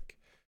addressed quick.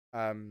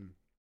 I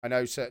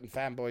know certain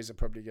fanboys are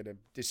probably going to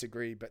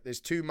disagree, but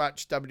there's too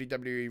much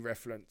WWE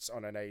reference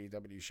on an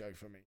AEW show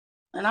for me.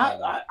 And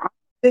I'm a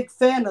big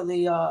fan of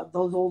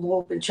those old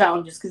open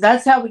challenges, because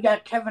that's how we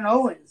got Kevin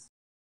Owens.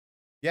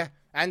 Yeah,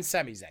 and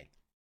Sami Zayn.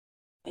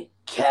 And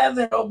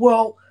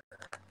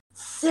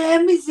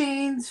Sami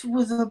Zayn's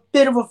was a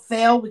bit of a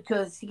fail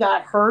because he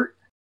got hurt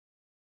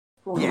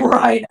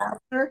right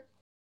after.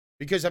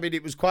 Because, I mean,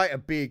 it was quite a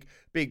big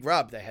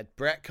rub. They had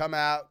Brett come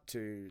out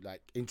to,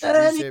 like, introduce him.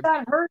 And then he him.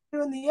 got hurt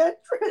doing the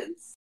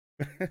entrance.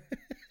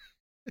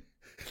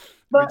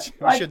 But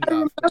I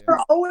remember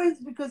Owens,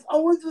 because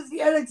Owens was the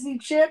NXT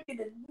champion,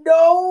 and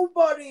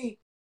nobody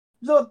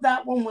thought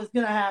that one was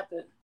going to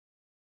happen.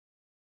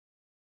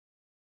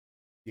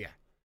 Yeah.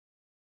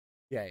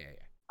 Exactly.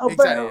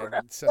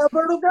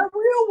 Alberto Del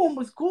Rio one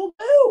was cool,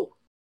 too.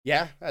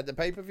 Yeah, at the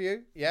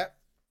pay-per-view, yeah.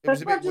 It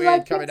was a bit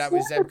weird coming out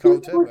with Zeb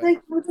Coulter.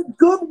 It was a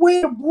good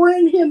way to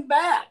bring him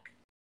back.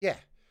 Yeah.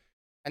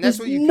 And that's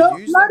what you could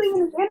use. Not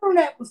even the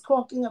internet was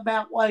talking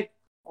about, like,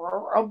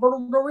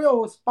 Alberto Del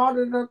Rio was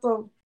spotted at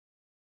the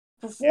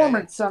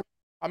Performance Center.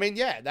 I mean,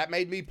 yeah, that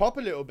made me pop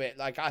a little bit.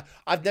 Like,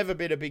 I've never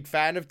been a big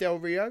fan of Del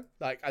Rio.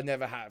 Like, I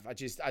never have.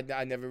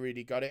 I never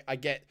really got it. I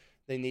get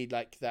they need,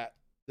 like,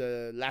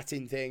 the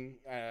Latin thing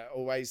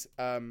always.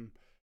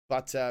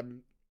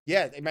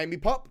 Yeah, it made me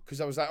pop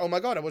because I was like, oh my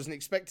God, I wasn't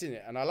expecting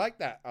it. And I like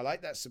that. I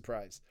like that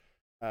surprise.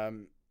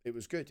 It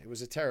was good. It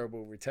was a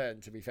terrible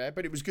return, to be fair,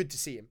 but it was good to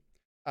see him.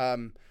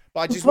 But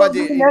I just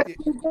wonder. Next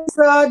week is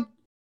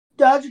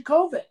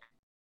Djokovic.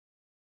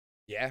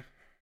 Yeah.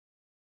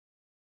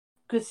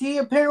 Because he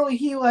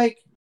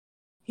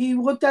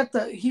looked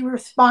at he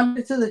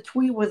responded to the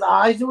tweet with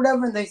eyes or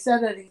whatever, and they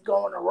said that he's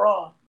going to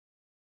Raw.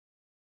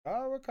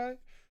 Oh, okay.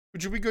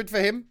 Which will be good for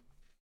him.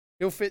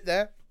 He'll fit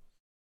there.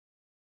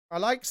 I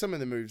like some of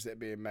the moves that are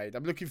being made.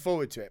 I'm looking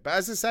forward to it. But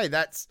as I say,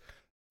 that's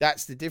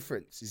the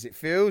difference. Is it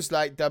feels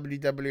like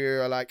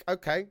WWE are like,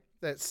 okay,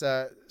 that's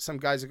some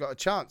guys have got a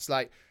chance,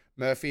 like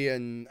Murphy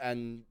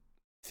and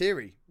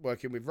Theory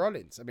working with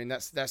Rollins. I mean,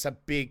 that's a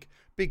big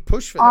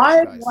push for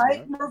those guys. I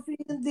like Murphy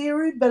and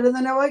Theory better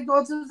than I like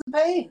Authors of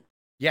Pain.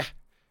 Yeah.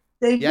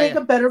 They make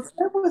a better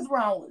fit with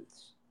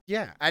Rollins.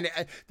 Yeah, and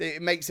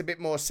it makes a bit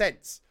more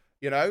sense,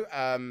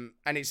 and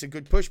it's a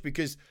good push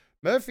because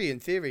Murphy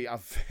and Theory are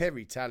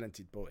very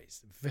talented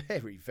boys.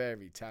 Very,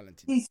 very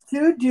talented. These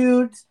two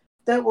dudes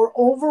that were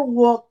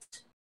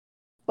overlooked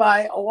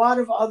by a lot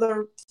of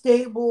other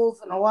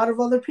stables and a lot of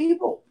other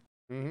people.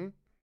 Mm-hmm.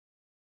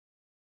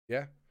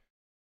 Yeah.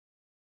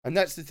 And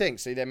that's the thing.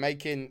 See, they're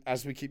making,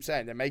 as we keep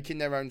saying, they're making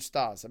their own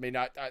stars. I mean,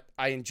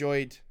 I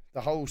enjoyed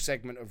the whole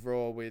segment of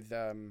Raw with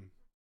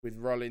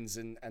Rollins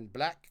and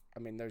Black. I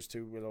mean, those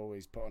two will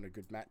always put on a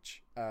good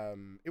match.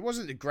 It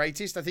wasn't the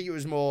greatest. I think it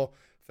was more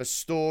for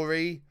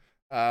story,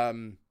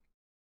 more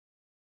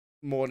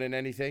than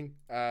anything.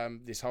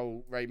 This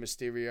whole Rey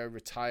Mysterio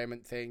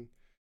retirement thing,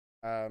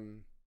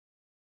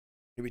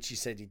 which he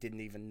said he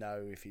didn't even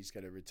know if he's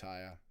going to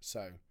retire.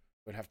 So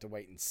we'll have to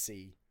wait and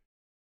see.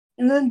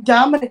 And then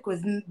Dominic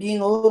was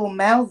being a little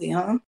mouthy,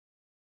 huh?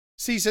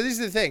 See, so this is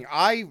the thing.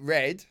 I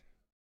read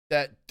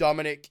that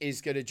Dominic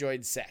is going to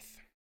join Seth.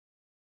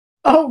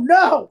 Oh,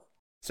 no!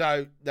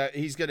 So that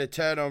he's going to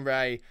turn on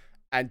Rey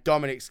and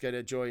Dominic's going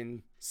to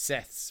join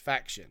Seth's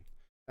faction.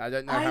 I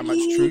don't know how much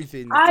truth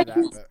into that.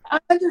 But I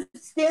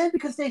understand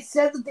because they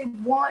said that they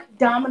want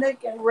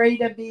Dominic and Rey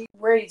to be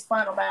Rey's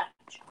final match.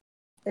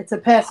 It's a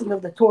passing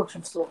of the torch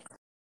of sorts.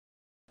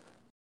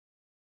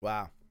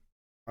 Wow.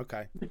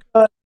 Okay.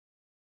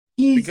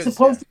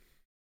 Because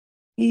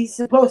he's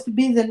supposed to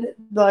be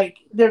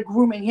they're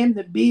grooming him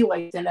to be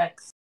like the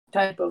next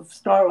type of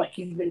star, like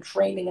he's been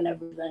training and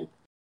everything.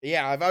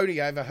 Yeah, I've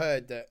only ever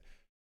heard that.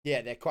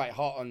 Yeah, they're quite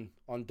hot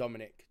on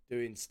Dominic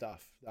doing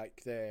stuff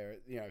like they're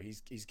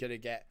he's gonna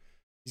get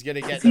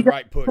the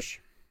right push.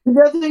 If he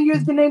doesn't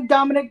use the name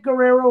Dominic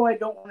Guerrero, I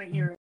don't want to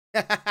hear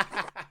it.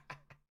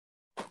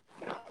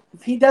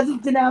 If he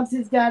doesn't denounce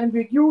his dad and be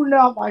like, "You're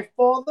not my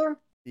father,"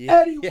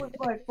 Eddie was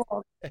my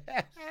father.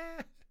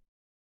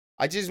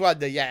 I just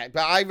wonder,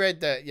 but I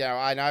read that,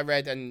 and I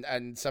read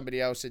and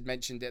somebody else had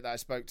mentioned it that I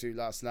spoke to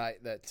last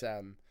night that,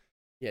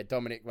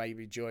 Dominic may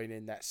be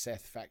joining that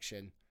Seth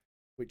faction,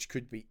 which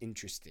could be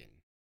interesting.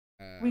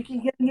 We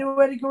can get a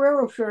new Eddie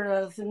Guerrero shirt on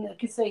us and I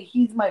can say,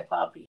 "He's my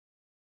puppy."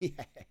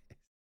 Yeah.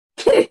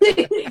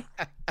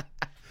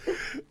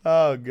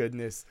 Oh,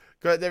 goodness.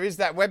 There is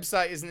that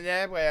website, isn't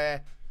there,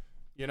 where,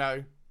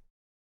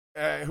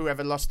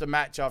 whoever lost a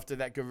match after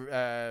that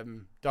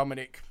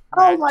Dominic match,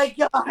 oh my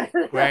god,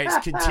 where it's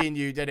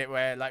continued, isn't it,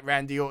 where like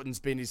Randy Orton's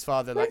been his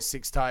father like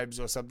 6 times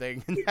or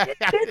something. Did we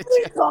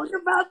talk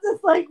about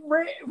this, like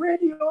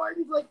Randy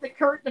Orton's like the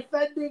current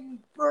defending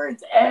for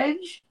its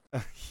Edge?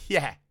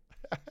 Yeah.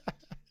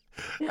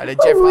 And then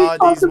Jeff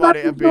Hardy's won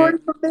it a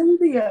bit from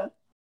India.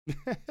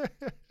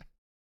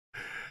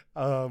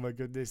 Oh my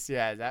goodness,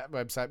 yeah, that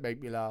website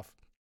made me laugh.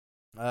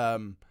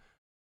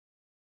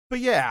 But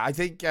yeah, I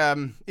think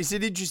it's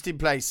an interesting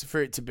place for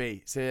it to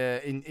be. It's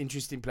an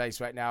interesting place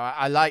right now.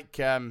 I like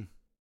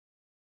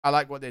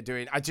what they're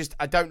doing. I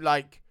don't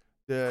like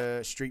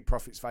the Street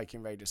Profits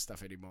Viking Raiders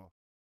stuff anymore.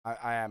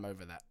 I am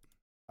over that.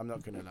 I'm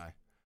not gonna lie.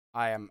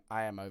 I am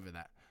over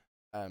that.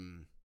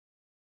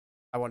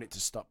 I want it to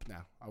stop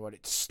now. I want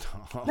it to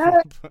stop. Now,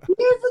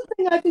 here's the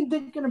thing I've been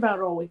thinking about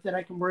always that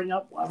I can bring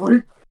up while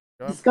we're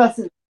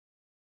discussing.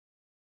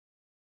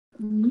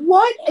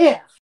 What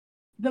if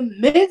the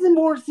Miz and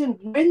Morrison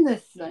win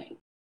this thing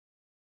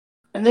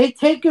and they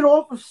take it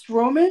off of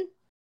Strowman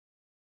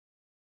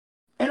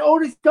and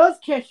Otis does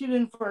catch it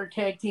in for a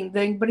tag team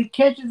thing, but he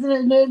catches it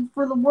in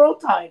for the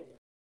world title?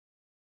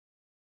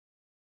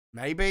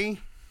 Maybe.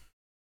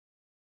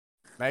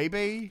 I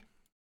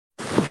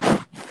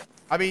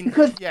mean,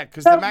 because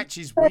the match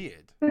is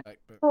weird. Tag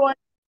thing.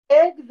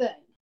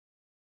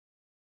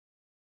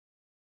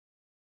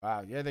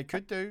 Wow, yeah, they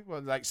could do.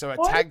 Well, a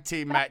tag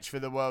team match for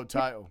the world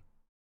title.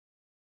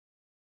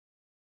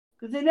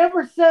 Because they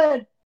never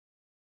said,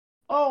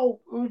 it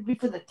would be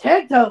for the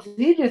tag titles.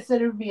 He just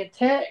said it would be a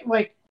tag,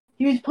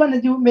 he was planning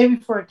to do it maybe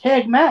for a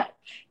tag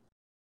match.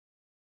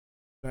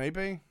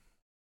 Maybe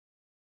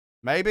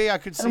I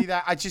could see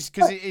that. I just,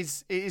 because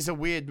it is a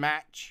weird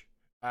match.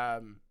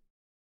 I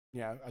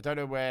don't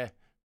know where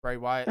Bray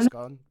Wyatt's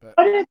gone, but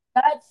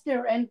that's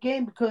their end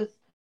game, because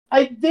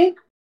I think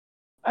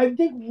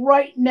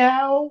right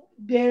now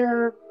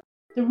the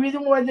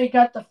reason why they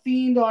got the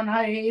Fiend on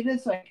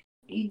hiatus,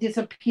 he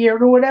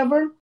disappeared or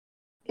whatever,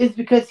 is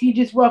because he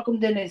just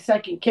welcomed in his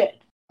second kid.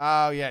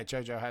 Oh yeah,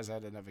 JoJo has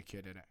had another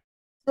kid in it.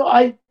 So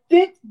I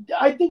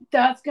think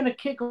that's gonna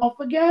kick off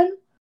again,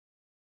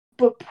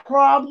 but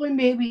probably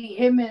maybe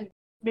him and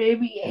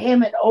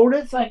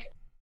Otis. Like,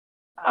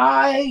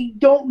 I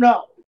don't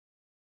know,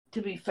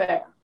 to be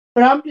fair,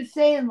 but I'm just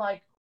saying,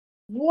 like,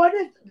 what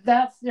if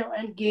that's their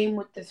end game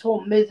with this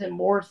whole Miz and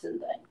Morrison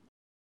thing?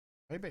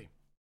 Maybe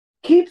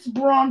Keeps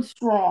Braun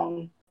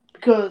strong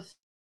because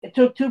it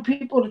took two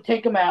people to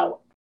take him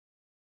out.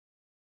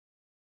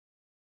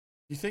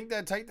 You think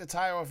they'll take the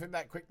title off him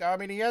that quick, though? I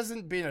mean, he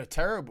hasn't been a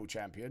terrible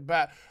champion,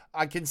 but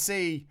I can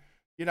see,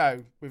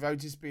 with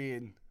Otis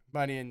being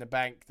Money in the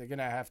Bank, they're going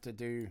to have to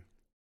do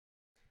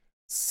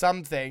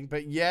something.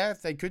 But yeah,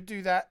 if they could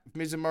do that, if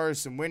Miz and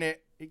Morrison win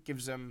it, it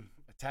gives them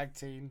a tag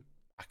team.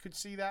 I could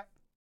see that.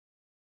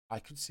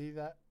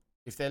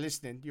 If they're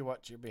listening, you'll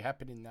be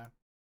happening now.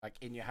 Like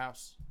in your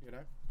house,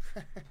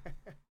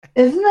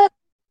 Isn't that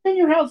in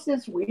your house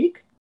this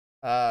week?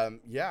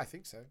 Yeah, I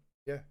think so.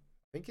 Yeah,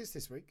 I think it's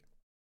this week.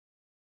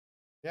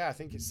 Yeah, I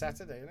think it's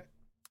Saturday, isn't it?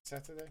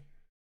 Saturday.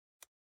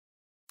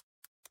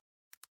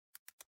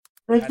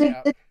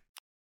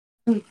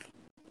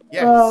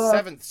 Yeah,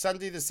 7th,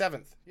 Sunday the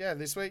 7th. Yeah,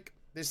 this week,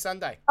 this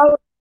Sunday.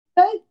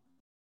 Okay.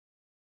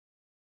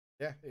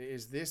 Yeah, it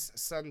is this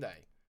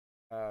Sunday,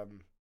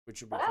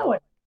 which will be fun.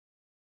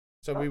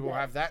 So we will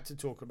have that to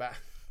talk about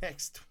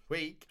next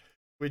week,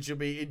 which will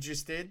be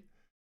interesting.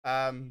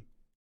 Yeah,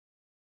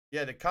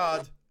 the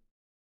card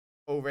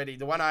already,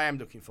 the one I am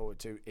looking forward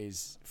to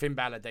is Finn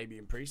Balor,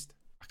 Damian Priest.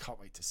 I can't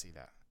wait to see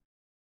that.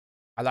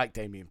 I like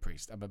Damian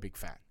Priest. I'm a big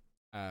fan.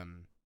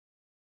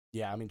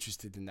 Yeah, I'm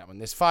interested in that one.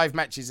 There's 5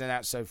 matches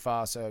announced so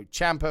far. So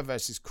Ciampa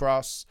versus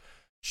Cross,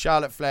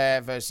 Charlotte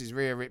Flair versus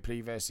Rhea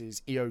Ripley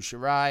versus Io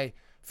Shirai,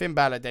 Finn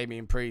Balor,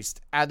 Damian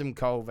Priest, Adam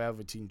Cole,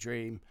 Velveteen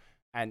Dream.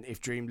 And if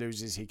Dream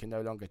loses, he can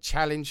no longer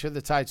challenge for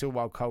the title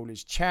while Cole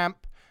is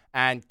champ.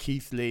 And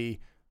Keith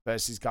Lee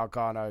versus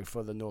Gargano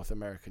for the North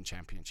American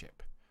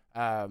Championship.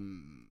 Right.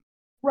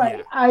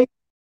 Yeah.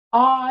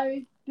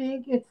 I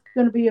think it's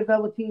going to be a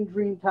Velveteen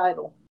Dream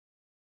title.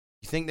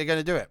 You think they're going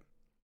to do it?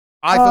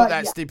 I thought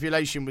that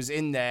stipulation was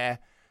in there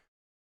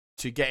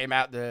to get him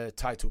out the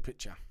title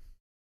picture.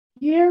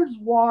 Here's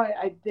why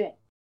I think.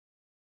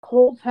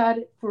 Cole's had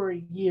it for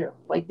a year.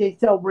 Like, they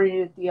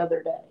celebrated it the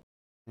other day.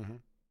 Mm-hmm.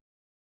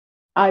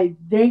 I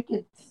think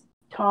it's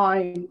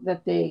time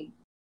that they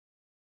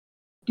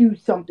do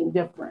something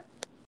different.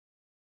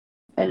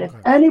 And if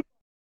anyone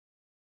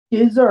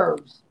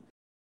deserves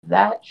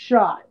that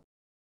shot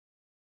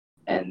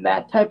and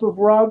that type of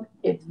rub,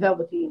 it's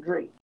Velveteen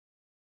Dream.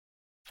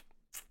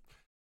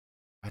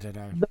 I don't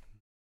know.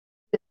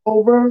 It's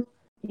over.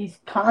 He's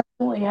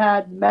constantly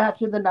had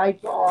match of the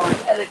nights on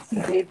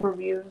NXT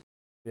pay-per-views.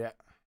 Yeah.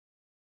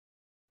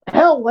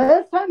 Hell,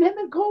 last time him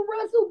and Cole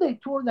wrestled, they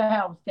tore the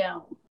house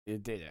down.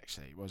 It did,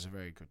 actually. It was a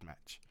very good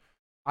match.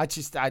 I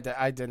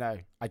don't know.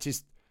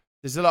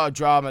 There's a lot of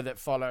drama that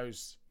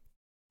follows.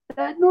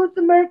 That North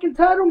American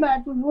title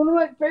match was one of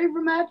my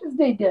favorite matches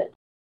they did.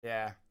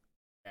 Yeah.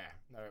 Yeah.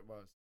 No, it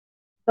was.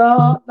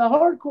 The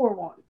hardcore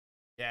one.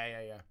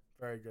 Yeah.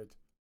 Very good.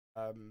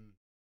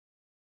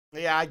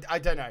 Yeah, I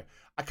don't know.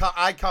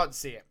 I can't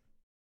see it.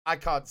 I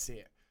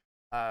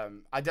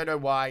don't know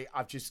why.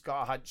 I've just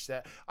got a hunch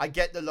that I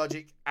get the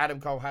logic. Adam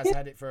Cole has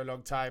had it for a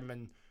long time,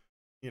 and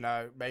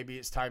maybe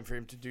it's time for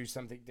him to do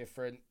something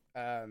different.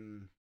 I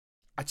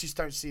just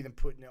don't see them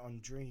putting it on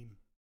Dream.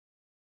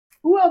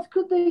 Who else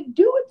could they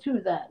do it to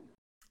then?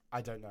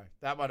 I don't know.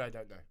 That one I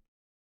don't know.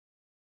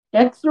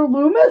 Dexter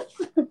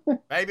Lumis?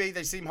 Maybe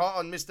they seem hot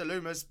on Mr.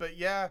 Lumis, but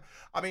yeah.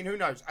 I mean, who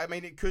knows? I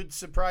mean, it could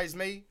surprise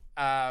me.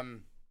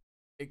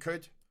 It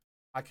could.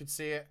 I could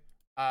see it.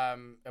 I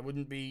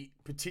wouldn't be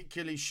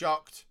particularly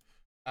shocked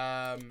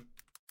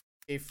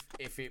if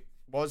it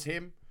was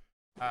him.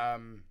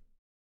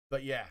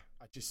 But yeah,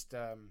 I just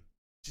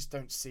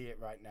don't see it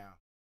right now.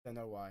 Don't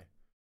know why.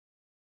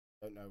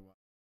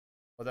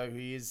 Although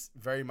he is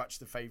very much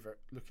the favorite,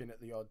 looking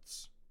at the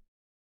odds.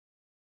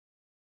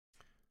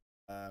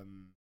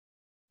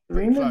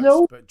 Dream close, is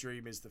over. but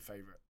Dream is the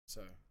favorite.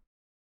 So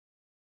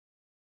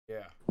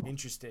yeah,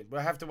 interesting.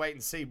 We'll have to wait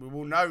and see. We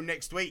will know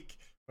next week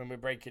when we're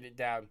breaking it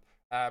down.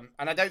 And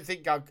I don't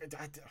think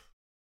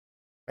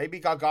maybe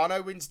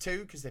Gargano wins too,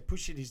 because they're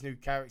pushing his new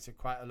character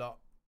quite a lot.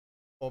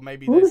 Or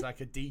maybe there's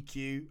like a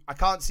DQ. I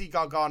can't see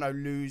Gargano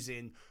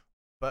losing,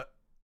 but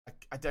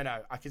I don't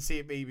know. I can see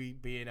it maybe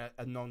being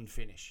a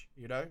non-finish,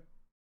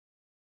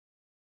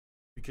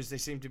 because they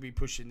seem to be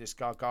pushing this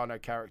Gargano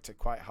character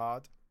quite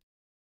hard.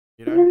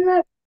 And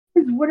that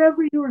is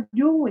whatever you were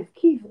doing with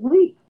Keith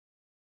Lee.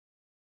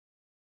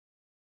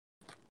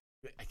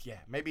 Yeah,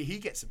 maybe he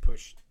gets a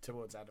push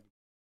towards Adam.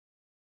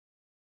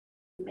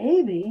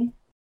 Maybe.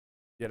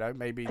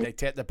 Maybe they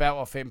take the belt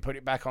off him, put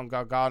it back on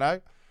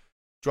Gargano,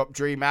 drop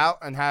Dream out,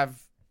 and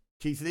have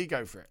Keith Lee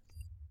go for it.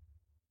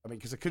 I mean,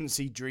 because I couldn't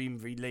see Dream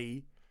v.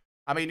 Lee.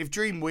 I mean, if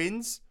Dream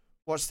wins,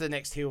 what's the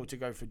next heel to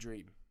go for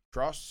Dream?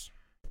 Cross?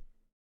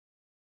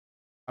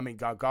 I mean,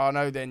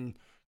 Gargano then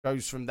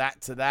goes from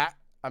that to that.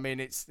 I mean,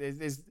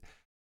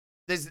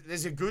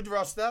 there's a good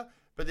roster,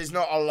 but there's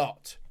not a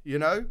lot,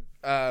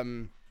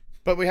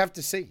 But we have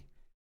to see.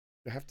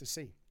 We'll have to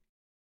see.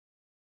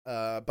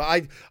 But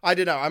I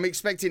don't know. I'm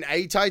expecting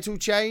a title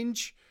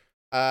change.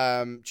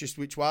 Just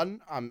which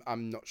one?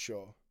 I'm not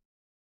sure.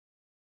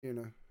 You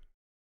know.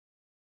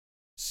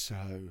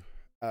 So,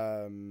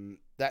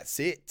 that's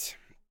it.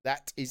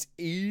 That is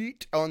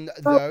it on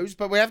those.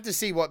 But we have to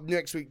see what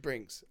next week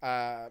brings.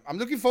 I'm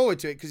looking forward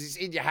to it because it's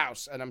in your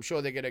house, and I'm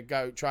sure they're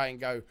gonna try and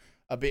go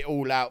a bit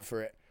all out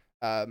for it.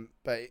 But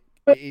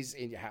it is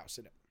in your house,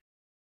 isn't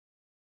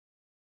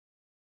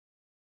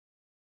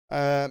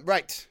it?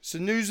 Right. So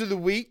news of the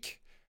week.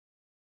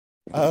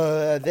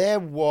 I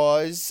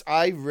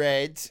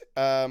read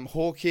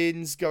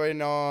Hawkins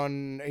going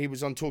on. He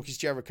was on Talk Is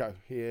Jericho,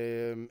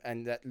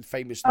 and that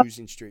famous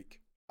losing streak.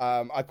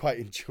 I quite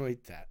enjoyed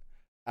that.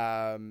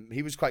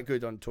 He was quite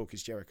good on Talk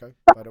Is Jericho,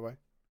 by the way.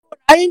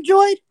 I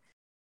enjoyed.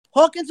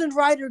 Hawkins and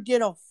Ryder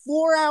did a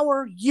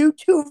 4-hour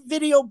YouTube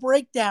video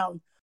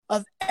breakdown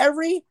of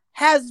every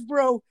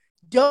Hasbro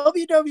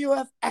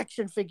WWF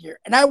action figure,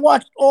 and I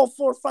watched all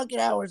 4 fucking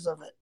hours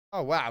of it.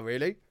 Oh wow,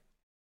 really?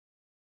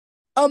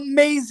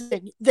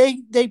 Amazing.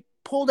 They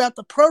pulled out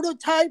the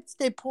prototypes.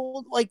 They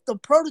pulled the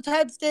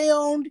prototypes they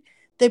owned.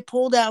 They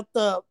pulled out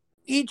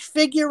each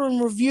figure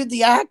and reviewed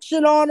the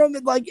action on them.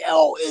 And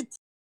it's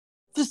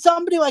for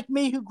somebody like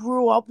me who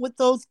grew up with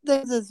those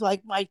things as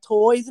like my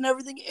toys and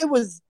everything. It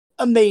was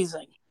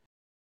amazing.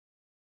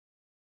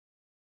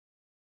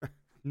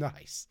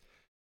 Nice.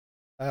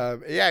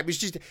 Yeah,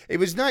 it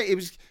was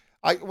nice.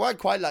 What I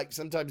quite like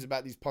sometimes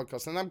about these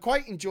podcasts, and I'm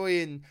quite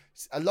enjoying.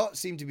 A lot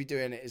seem to be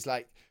doing it. Is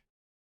like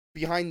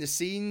behind the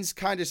scenes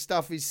kind of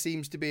stuff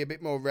seems to be a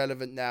bit more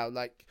relevant now.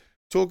 Like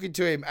talking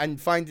to him and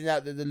finding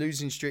out that the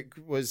losing streak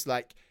was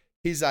like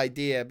his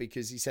idea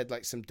because he said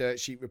like some dirt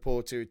sheet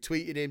reporter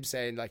tweeted him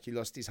saying like he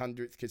lost his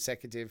 100th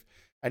consecutive,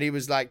 and he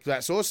was like,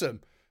 "That's awesome."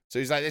 So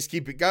he's like, "Let's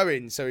keep it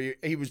going." So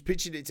he was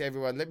pitching it to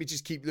everyone. Let me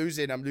just keep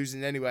losing. I'm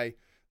losing anyway.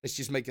 Let's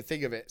just make a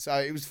thing of it. So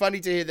it was funny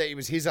to hear that it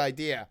was his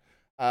idea.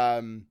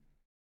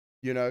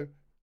 You know,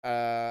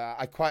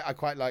 I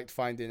quite liked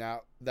finding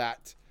out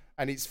that.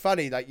 And it's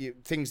funny, like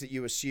things that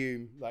you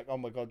assume, like, oh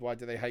my God, why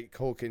do they hate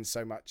Hawkins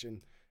so much? And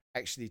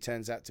actually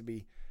turns out to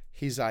be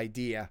his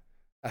idea,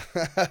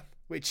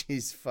 which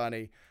is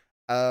funny.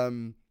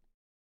 And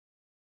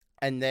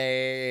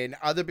then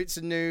other bits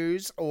of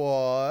news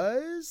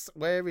was,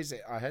 where is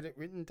it? I had it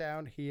written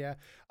down here.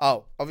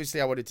 Oh, obviously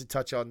I wanted to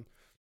touch on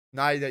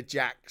Nia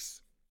Jax.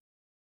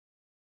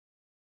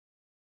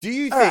 Do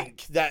you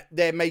think that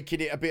they're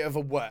making it a bit of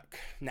a work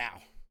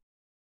now?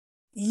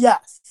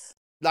 Yes.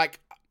 Like,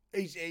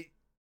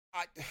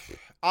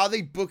 are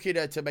they booking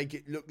her to make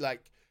it look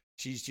like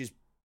she's just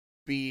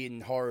being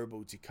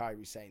horrible to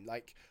Kairi Sane?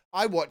 Like,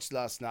 I watched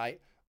last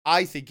night.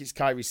 I think it's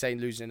Kairi Sane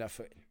losing her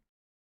footing.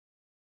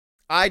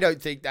 I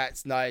don't think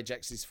that's Nia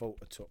Jax's fault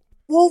at all.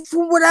 Well,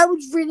 from what I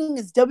was reading,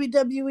 is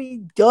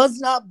WWE does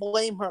not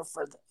blame her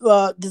for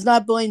does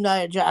not blame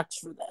Nia Jax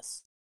for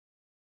this.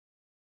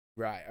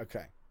 Right.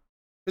 Okay.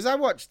 Because I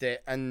watched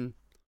it and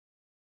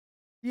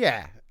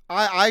yeah,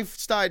 I've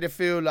started to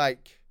feel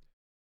like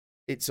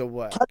it's a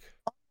work.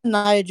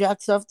 Nia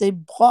Jax stuff. They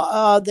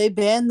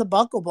banned the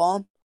Buckle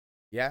Bomb.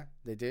 Yeah,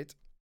 they did.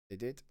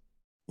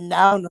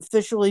 Now an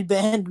officially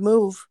banned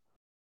move.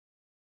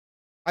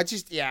 I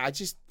think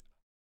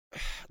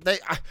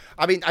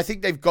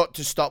they've got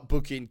to stop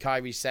booking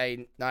Kairi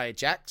Sane Nia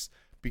Jax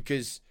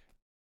because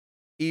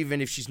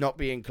even if she's not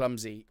being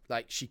clumsy,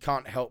 like she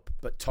can't help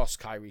but toss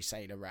Kairi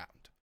Sane around.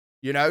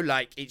 You know,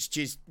 like it's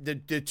just the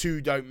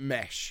two don't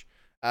mesh.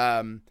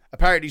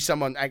 Apparently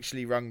someone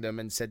actually rung them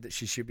and said that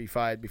she should be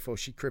fired before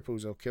she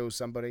cripples or kills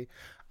somebody.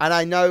 And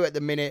I know at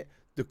the minute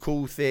the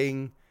cool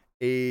thing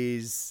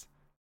is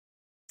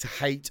to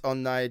hate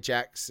on Nia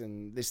Jax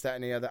and this, that,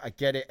 and the other. I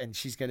get it, and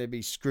she's going to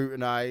be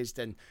scrutinized,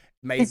 and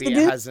maybe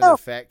it has an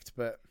effect,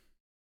 but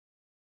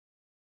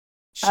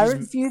I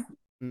refuse.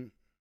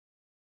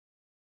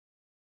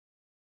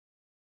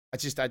 I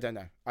don't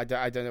know. I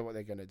don't know what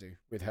they're going to do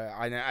with her.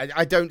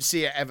 I don't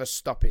see it ever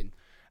stopping.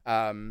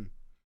 I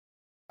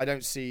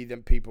don't see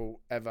them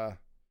people ever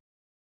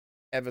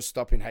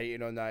stopping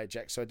hating on Nia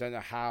Jax, so I don't know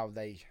how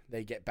they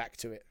get back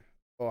to it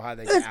or how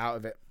they get out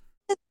of it.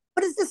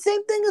 But it's the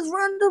same thing as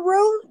Ronda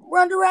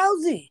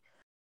Rousey.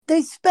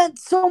 They spent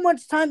so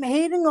much time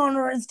hating on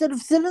her instead of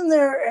sitting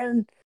there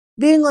and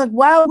being like,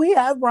 wow, we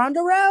have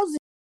Ronda Rousey.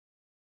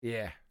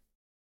 Yeah.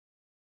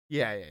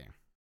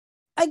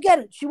 I get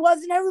it. She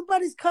wasn't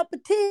everybody's cup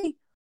of tea,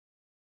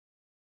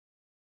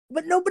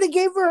 but nobody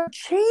gave her a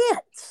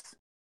chance.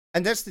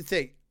 And that's the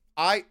thing.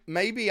 I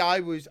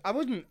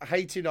wasn't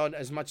hating on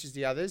as much as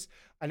the others.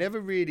 I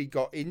never really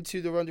got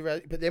into the Ronda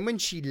Rousey, but then when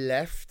she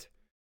left,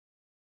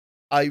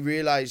 I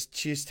realized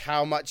just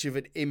how much of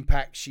an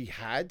impact she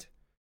had.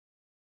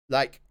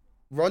 Like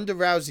Ronda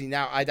Rousey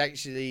now, I'd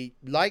actually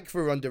like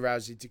for Ronda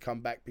Rousey to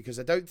come back because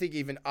I don't think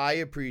even I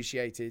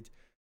appreciated.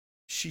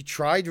 She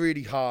tried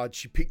really hard.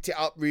 She picked it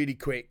up really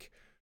quick.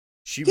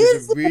 She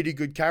was a really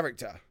good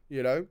character,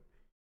 you know?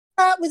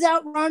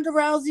 Without Ronda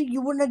Rousey,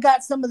 you wouldn't have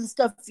got some of the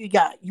stuff you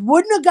got. You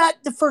wouldn't have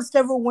got the first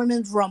ever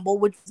Women's Rumble,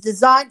 which was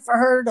designed for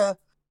her to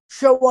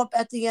show up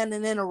at the end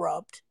and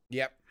interrupt.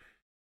 Yep.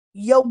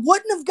 You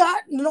wouldn't have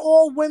gotten an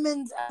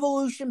all-women's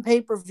Evolution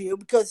pay-per-view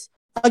because,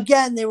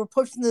 again, they were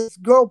pushing this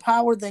girl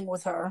power thing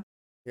with her.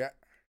 Yeah.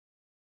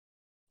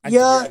 And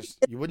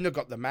you wouldn't have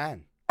got the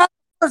man.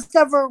 First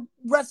ever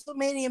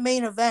WrestleMania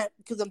main event,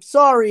 because I'm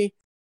sorry,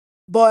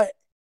 but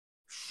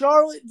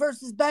Charlotte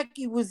versus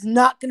Becky was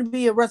not going to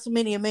be a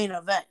WrestleMania main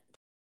event.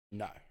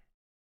 No.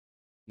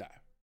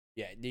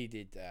 Yeah, it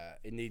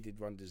needed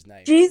Ronda's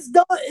name. It's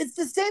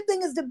the same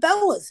thing as the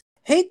Bellas.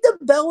 Hate the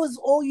Bellas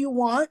all you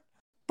want,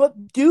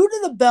 but due to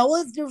the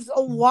Bellas, there's a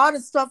lot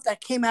of stuff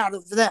that came out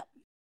of them.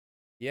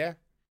 Yeah.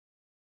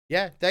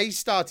 Yeah, they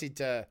started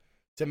to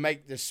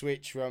make the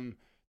switch from...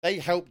 They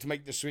helped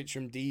make the switch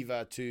from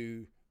Diva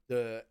to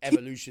the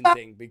Evolution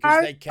thing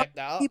because they kept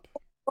that up.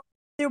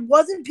 There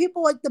wasn't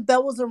people like the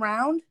Bellas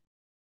around.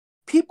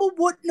 People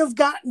wouldn't have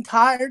gotten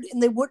tired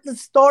and they wouldn't have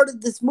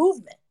started this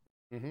movement.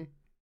 Mm-hmm.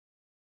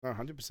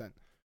 100%.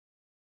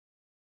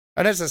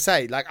 And as I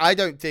say, like, I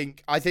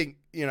think,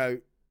 you know,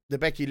 the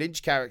Becky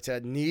Lynch character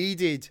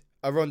needed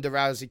a Ronda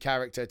Rousey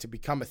character to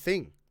become a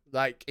thing.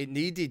 Like, it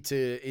needed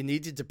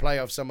to play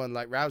off someone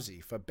like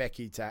Rousey for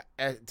Becky to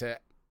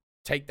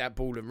take that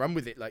ball and run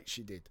with it like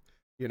she did,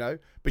 you know?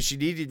 But she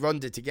needed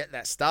Ronda to get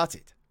that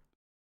started.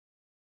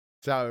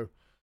 So,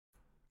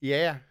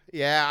 yeah,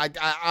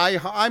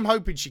 I'm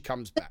hoping she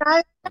comes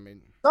back.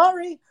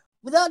 Sorry,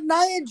 without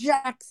Nia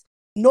Jax,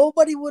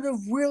 nobody would have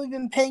really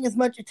been paying as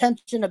much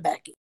attention to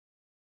Becky.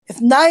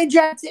 If Nia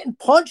Jax didn't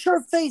punch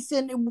her face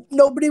in,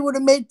 nobody would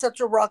have made such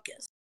a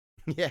ruckus.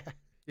 Yeah,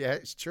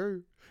 it's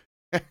true.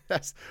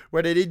 That's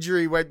when an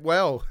injury went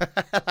well.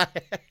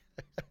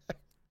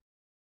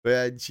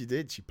 But she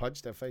did. She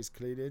punched her face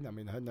clean in. I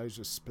mean, her nose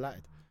was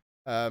splattered.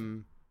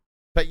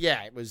 But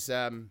yeah, it was...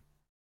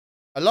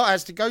 a lot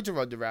has to go to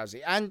Ronda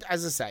Rousey. And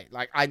as I say,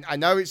 like, I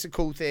know it's a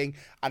cool thing,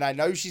 and I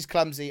know she's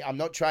clumsy. I'm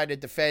not trying to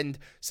defend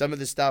some of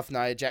the stuff.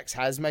 Nia Jax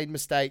has made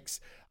mistakes.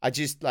 I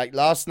just, like,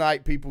 last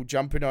night, people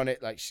jumping on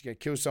it, like, she's going to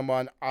kill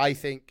someone. I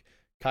think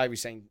Kairi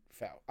Sane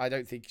fell. I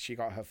don't think she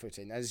got her foot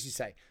in. As you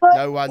say,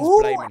 no one's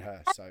blaming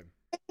her, so...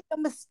 A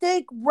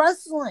mistake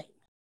wrestling.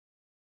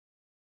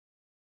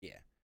 Yeah.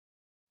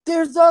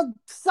 There's a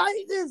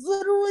site, there's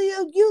literally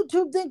a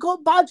YouTube thing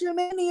called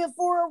Botchamania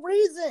for a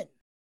reason.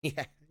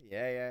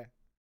 Yeah.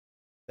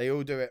 They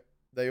all do it.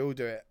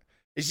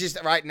 It's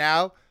just right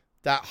now,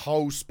 that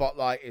whole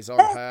spotlight is on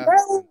her.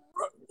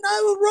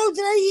 Nyla Rose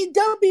in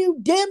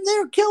AEW damn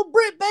near killed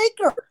Britt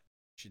Baker.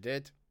 She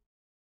did.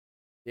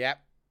 Yep.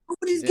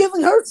 Nobody's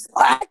giving her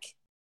slack.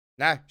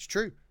 No, it's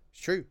true.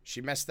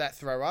 She messed that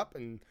throw up,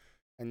 and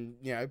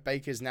you know,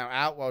 Baker's now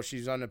out while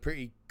she's on a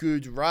pretty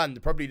good run,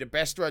 probably the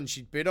best run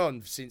she'd been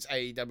on since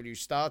AEW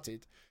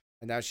started,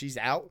 and now she's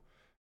out.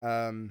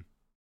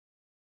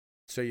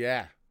 So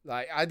yeah.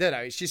 Like, I don't know.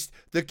 It's just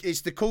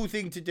it's the cool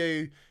thing to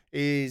do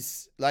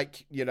is,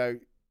 like, you know,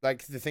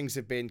 like the things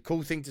have been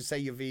cool thing to say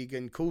you're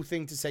vegan, cool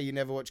thing to say you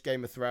never watch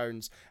Game of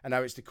Thrones, and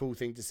now it's the cool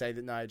thing to say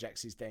that Nia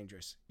Jax is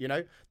dangerous. You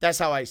know, that's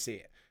how I see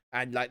it.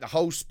 And like the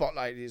whole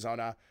spotlight is on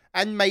her,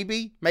 and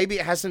maybe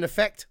it has an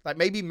effect. Like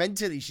maybe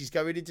mentally she's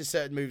going into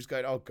certain moves,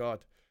 going, oh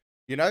god,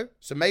 you know.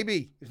 So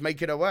maybe it's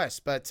making her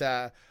worse. But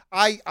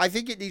I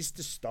think it needs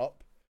to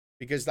stop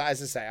because,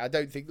 as I say, I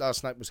don't think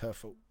last night was her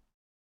fault.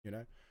 You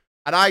know.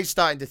 And I'm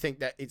starting to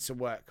think that it's a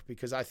work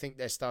because I think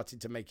they're starting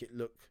to make it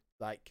look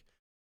like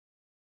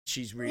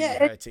she's really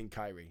hurting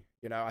Kairi.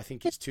 You know, I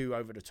think it's too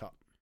over the top.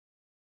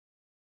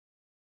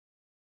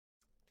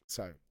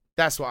 So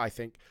that's what I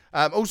think.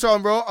 Also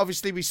on Raw,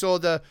 obviously we saw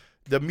the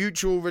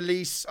mutual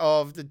release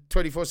of the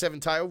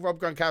 24/7 title. Rob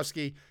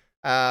Gronkowski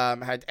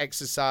had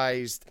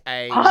exercised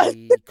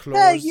a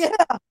clause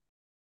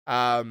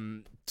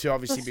to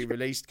obviously be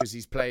released because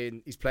he's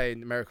playing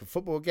American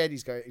football again.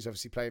 He's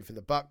obviously playing for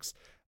the Bucks.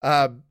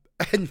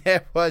 And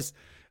there was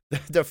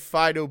the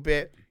final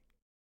bit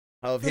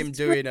of him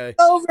doing a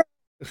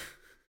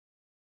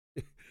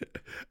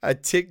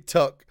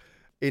TikTok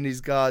in his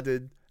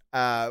garden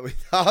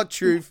with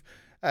R-Truth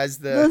as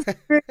the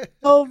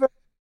over.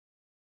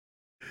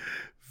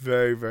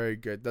 Very, very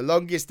good. The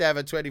longest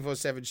ever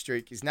 24/7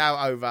 streak is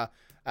now over.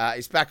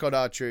 It's back on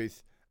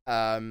R-Truth.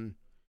 His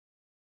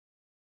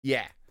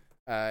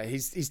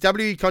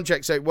WWE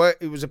contract, so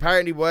it was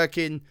apparently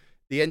working.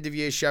 The end of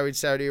year show in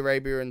Saudi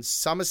Arabia and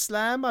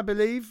SummerSlam, I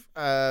believe,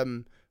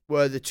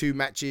 were the two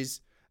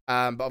matches.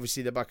 But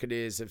obviously the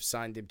Buccaneers have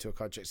signed him to a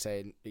contract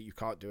saying that you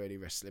can't do any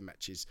wrestling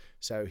matches.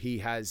 So he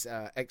has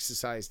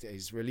exercised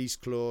his release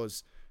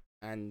clause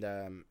and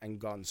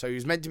gone. So he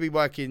was meant to be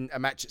working a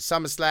match at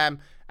SummerSlam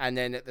and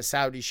then at the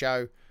Saudi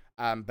show.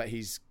 But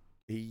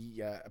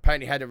he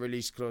apparently had a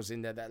release clause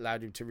in there that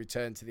allowed him to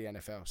return to the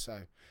NFL.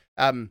 So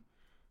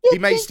he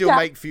may still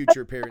make future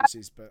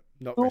appearances, but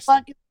not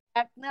wrestling.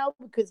 Back now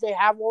because they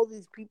have all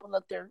these people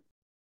that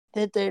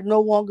they're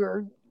no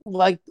longer,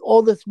 like,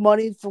 all this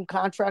money from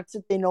contracts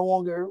that they no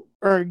longer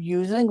are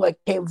using, like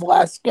Cain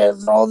Velasquez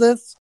and all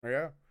this.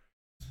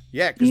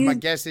 Yeah, because my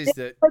guess is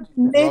that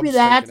maybe Rob's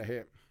that's taking a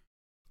hit.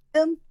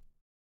 Him.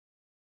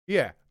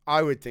 Yeah,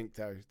 I would think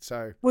though.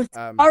 So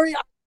sorry,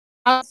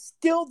 I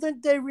still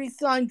think they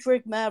re-signed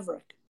Drake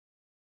Maverick.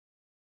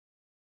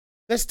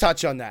 Let's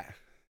touch on that.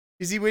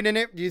 Is he winning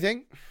it, do you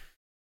think?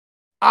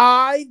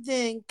 I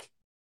think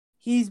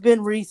he's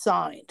been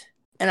re-signed,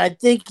 and I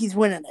think he's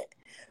winning it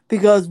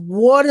because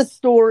what a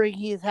story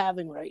he is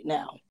having right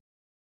now.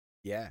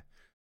 Yeah.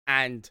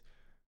 And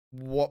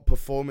what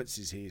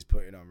performances he is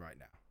putting on right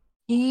now.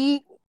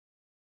 He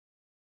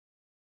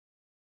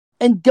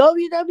and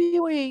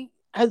WWE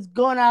has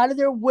gone out of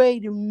their way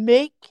to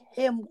make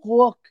him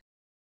look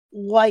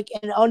like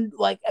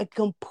a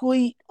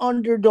complete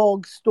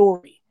underdog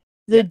story.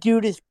 The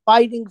dude is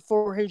fighting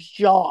for his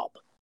job.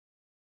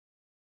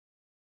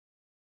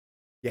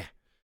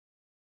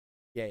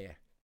 Yeah.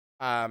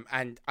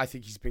 And I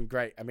think he's been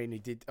great. I mean, he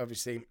did,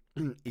 obviously,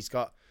 he's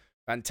got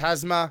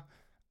Phantasma.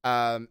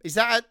 Is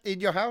that in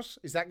your house?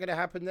 Is that going to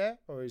happen there?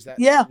 Or is that?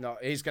 Yeah. No,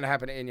 it's going to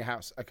happen in your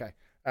house. Okay.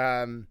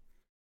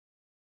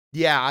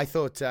 Yeah, I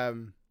thought,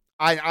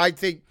 I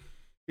think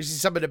this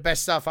is some of the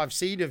best stuff I've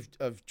seen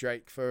of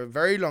Drake for a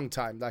very long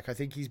time. Like, I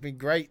think he's been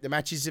great. The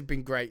matches have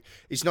been great.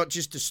 It's not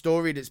just a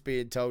story that's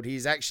being told.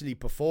 He's actually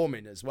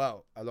performing as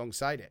well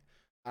alongside it.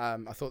 I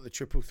thought the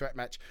triple threat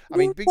match, I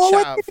mean, big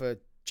shout out for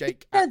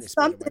Jake Atlas.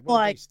 Something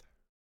like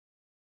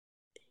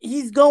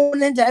he's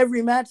going into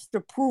every match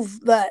to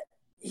prove that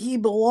he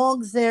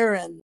belongs there,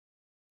 and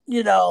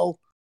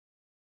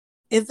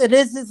if it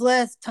is his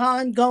last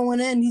time going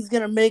in, he's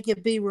gonna make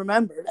it be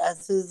remembered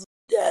as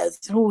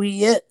who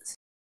he is.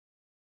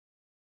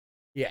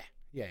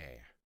 Yeah.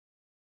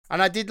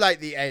 And I did like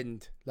the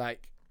end,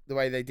 like the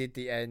way they did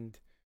the end,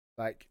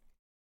 like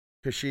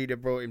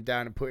Kushida brought him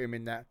down and put him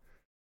in that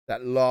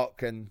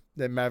lock, and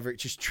then Maverick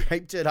just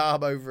draped an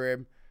arm over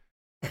him.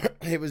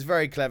 It was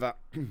very clever.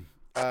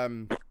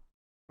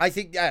 I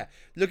think,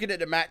 looking at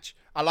the match,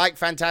 I like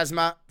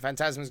Phantasma.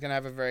 Phantasma's going to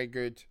have a very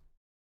good,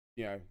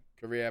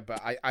 career,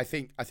 but I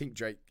think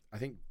Drake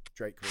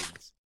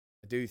wins.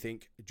 I do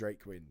think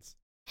Drake wins.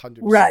 100%.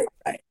 Right.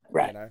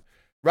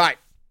 Right.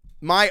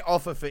 My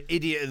offer for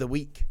Idiot of the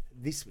Week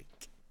this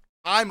week.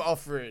 I'm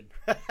offering.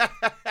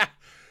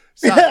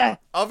 So,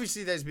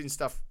 obviously there's been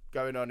stuff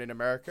going on in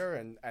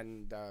America,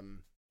 and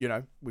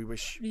we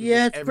wish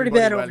it's pretty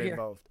bad over here.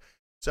 Involved.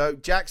 So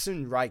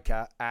Jackson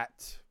Riker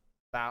at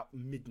about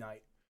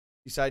midnight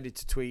decided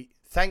to tweet,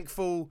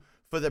 "Thankful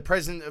for the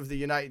President of the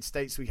United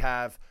States we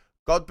have.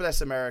 God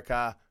bless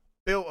America.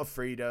 Built of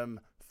freedom.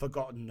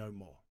 Forgotten no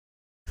more."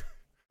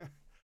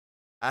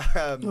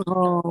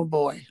 Oh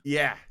boy.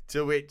 Yeah.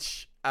 To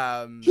which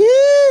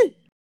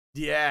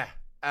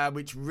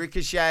which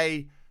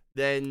Ricochet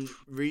then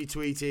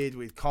retweeted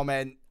with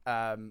comment,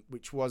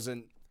 which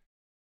wasn't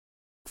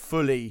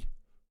fully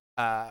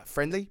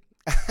friendly.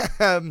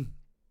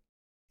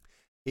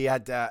 He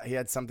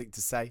had something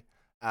to say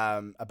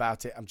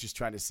about it. I'm just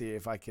trying to see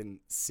if I can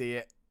see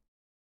it.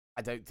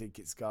 I don't think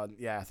it's gone.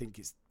 Yeah, I think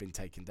it's been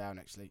taken down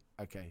actually.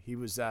 Okay, he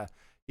was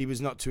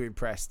not too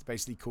impressed.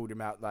 Basically called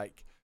him out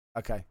like,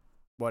 okay,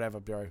 whatever,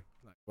 bro.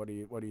 Like, what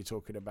are you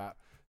talking about?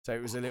 So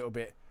it was a little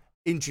bit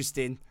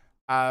interesting.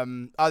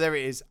 There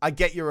it is. I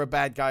get you're a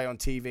bad guy on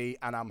TV,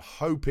 and I'm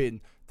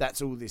hoping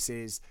that's all this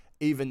is.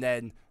 Even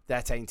then,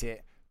 that ain't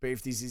it. But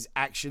if this is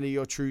actually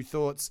your true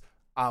thoughts,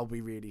 I'll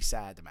be really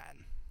sad,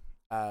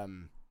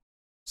 man.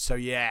 So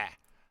yeah,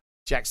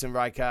 Jackson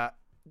Riker,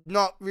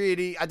 not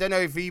really. I don't know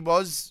if he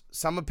was.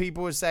 Some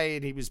people were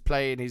saying he was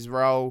playing his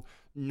role.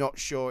 Not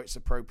sure it's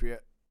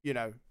appropriate,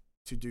 to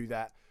do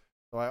that.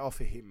 So I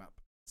offer him up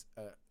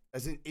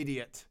as an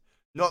idiot,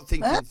 not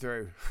thinking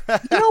through.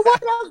 You know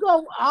what?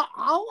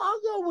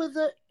 I'll go with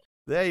it.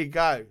 There you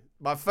go.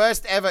 My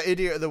first ever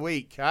Idiot of the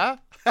Week, huh?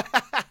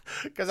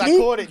 Because I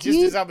caught it just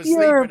as I was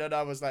sleeping, and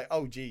I was like,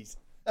 oh, geez.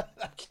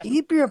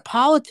 Keep your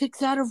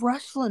politics out of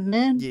wrestling,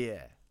 man.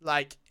 Yeah.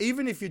 Like,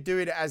 even if you're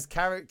doing it as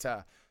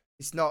character,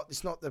 it's not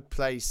the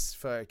place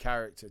for a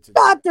character to do.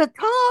 Not the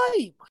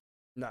time.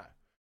 No.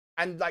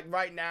 And, like,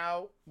 right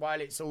now,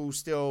 while it's all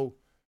still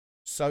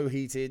so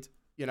heated,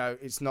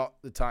 it's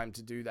not the time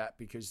to do that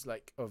because,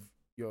 like, of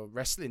your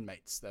wrestling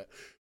mates that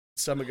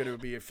some are going to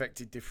be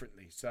affected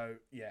differently. So,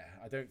 yeah,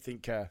 I don't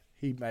think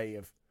he may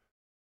have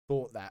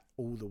thought that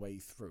all the way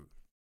through.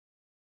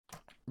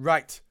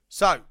 Right.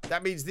 So,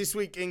 that means this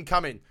week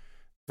incoming.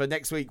 For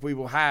next week, we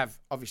will have,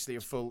 obviously,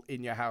 a full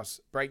In Your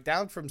House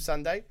breakdown from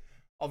Sunday.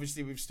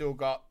 Obviously, we've still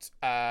got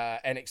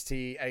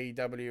NXT,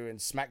 AEW, and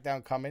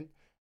SmackDown coming.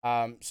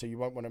 So, you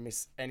won't want to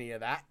miss any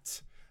of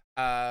that.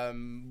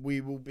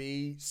 We will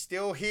be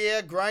still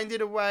here,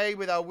 grinding away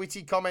with our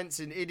witty comments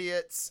and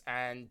idiots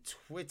and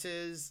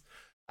Twitters.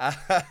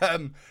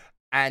 And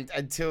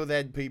until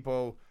then,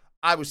 people,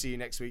 I will see you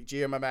next week.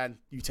 Gio, my man,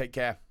 you take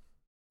care.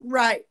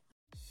 Right.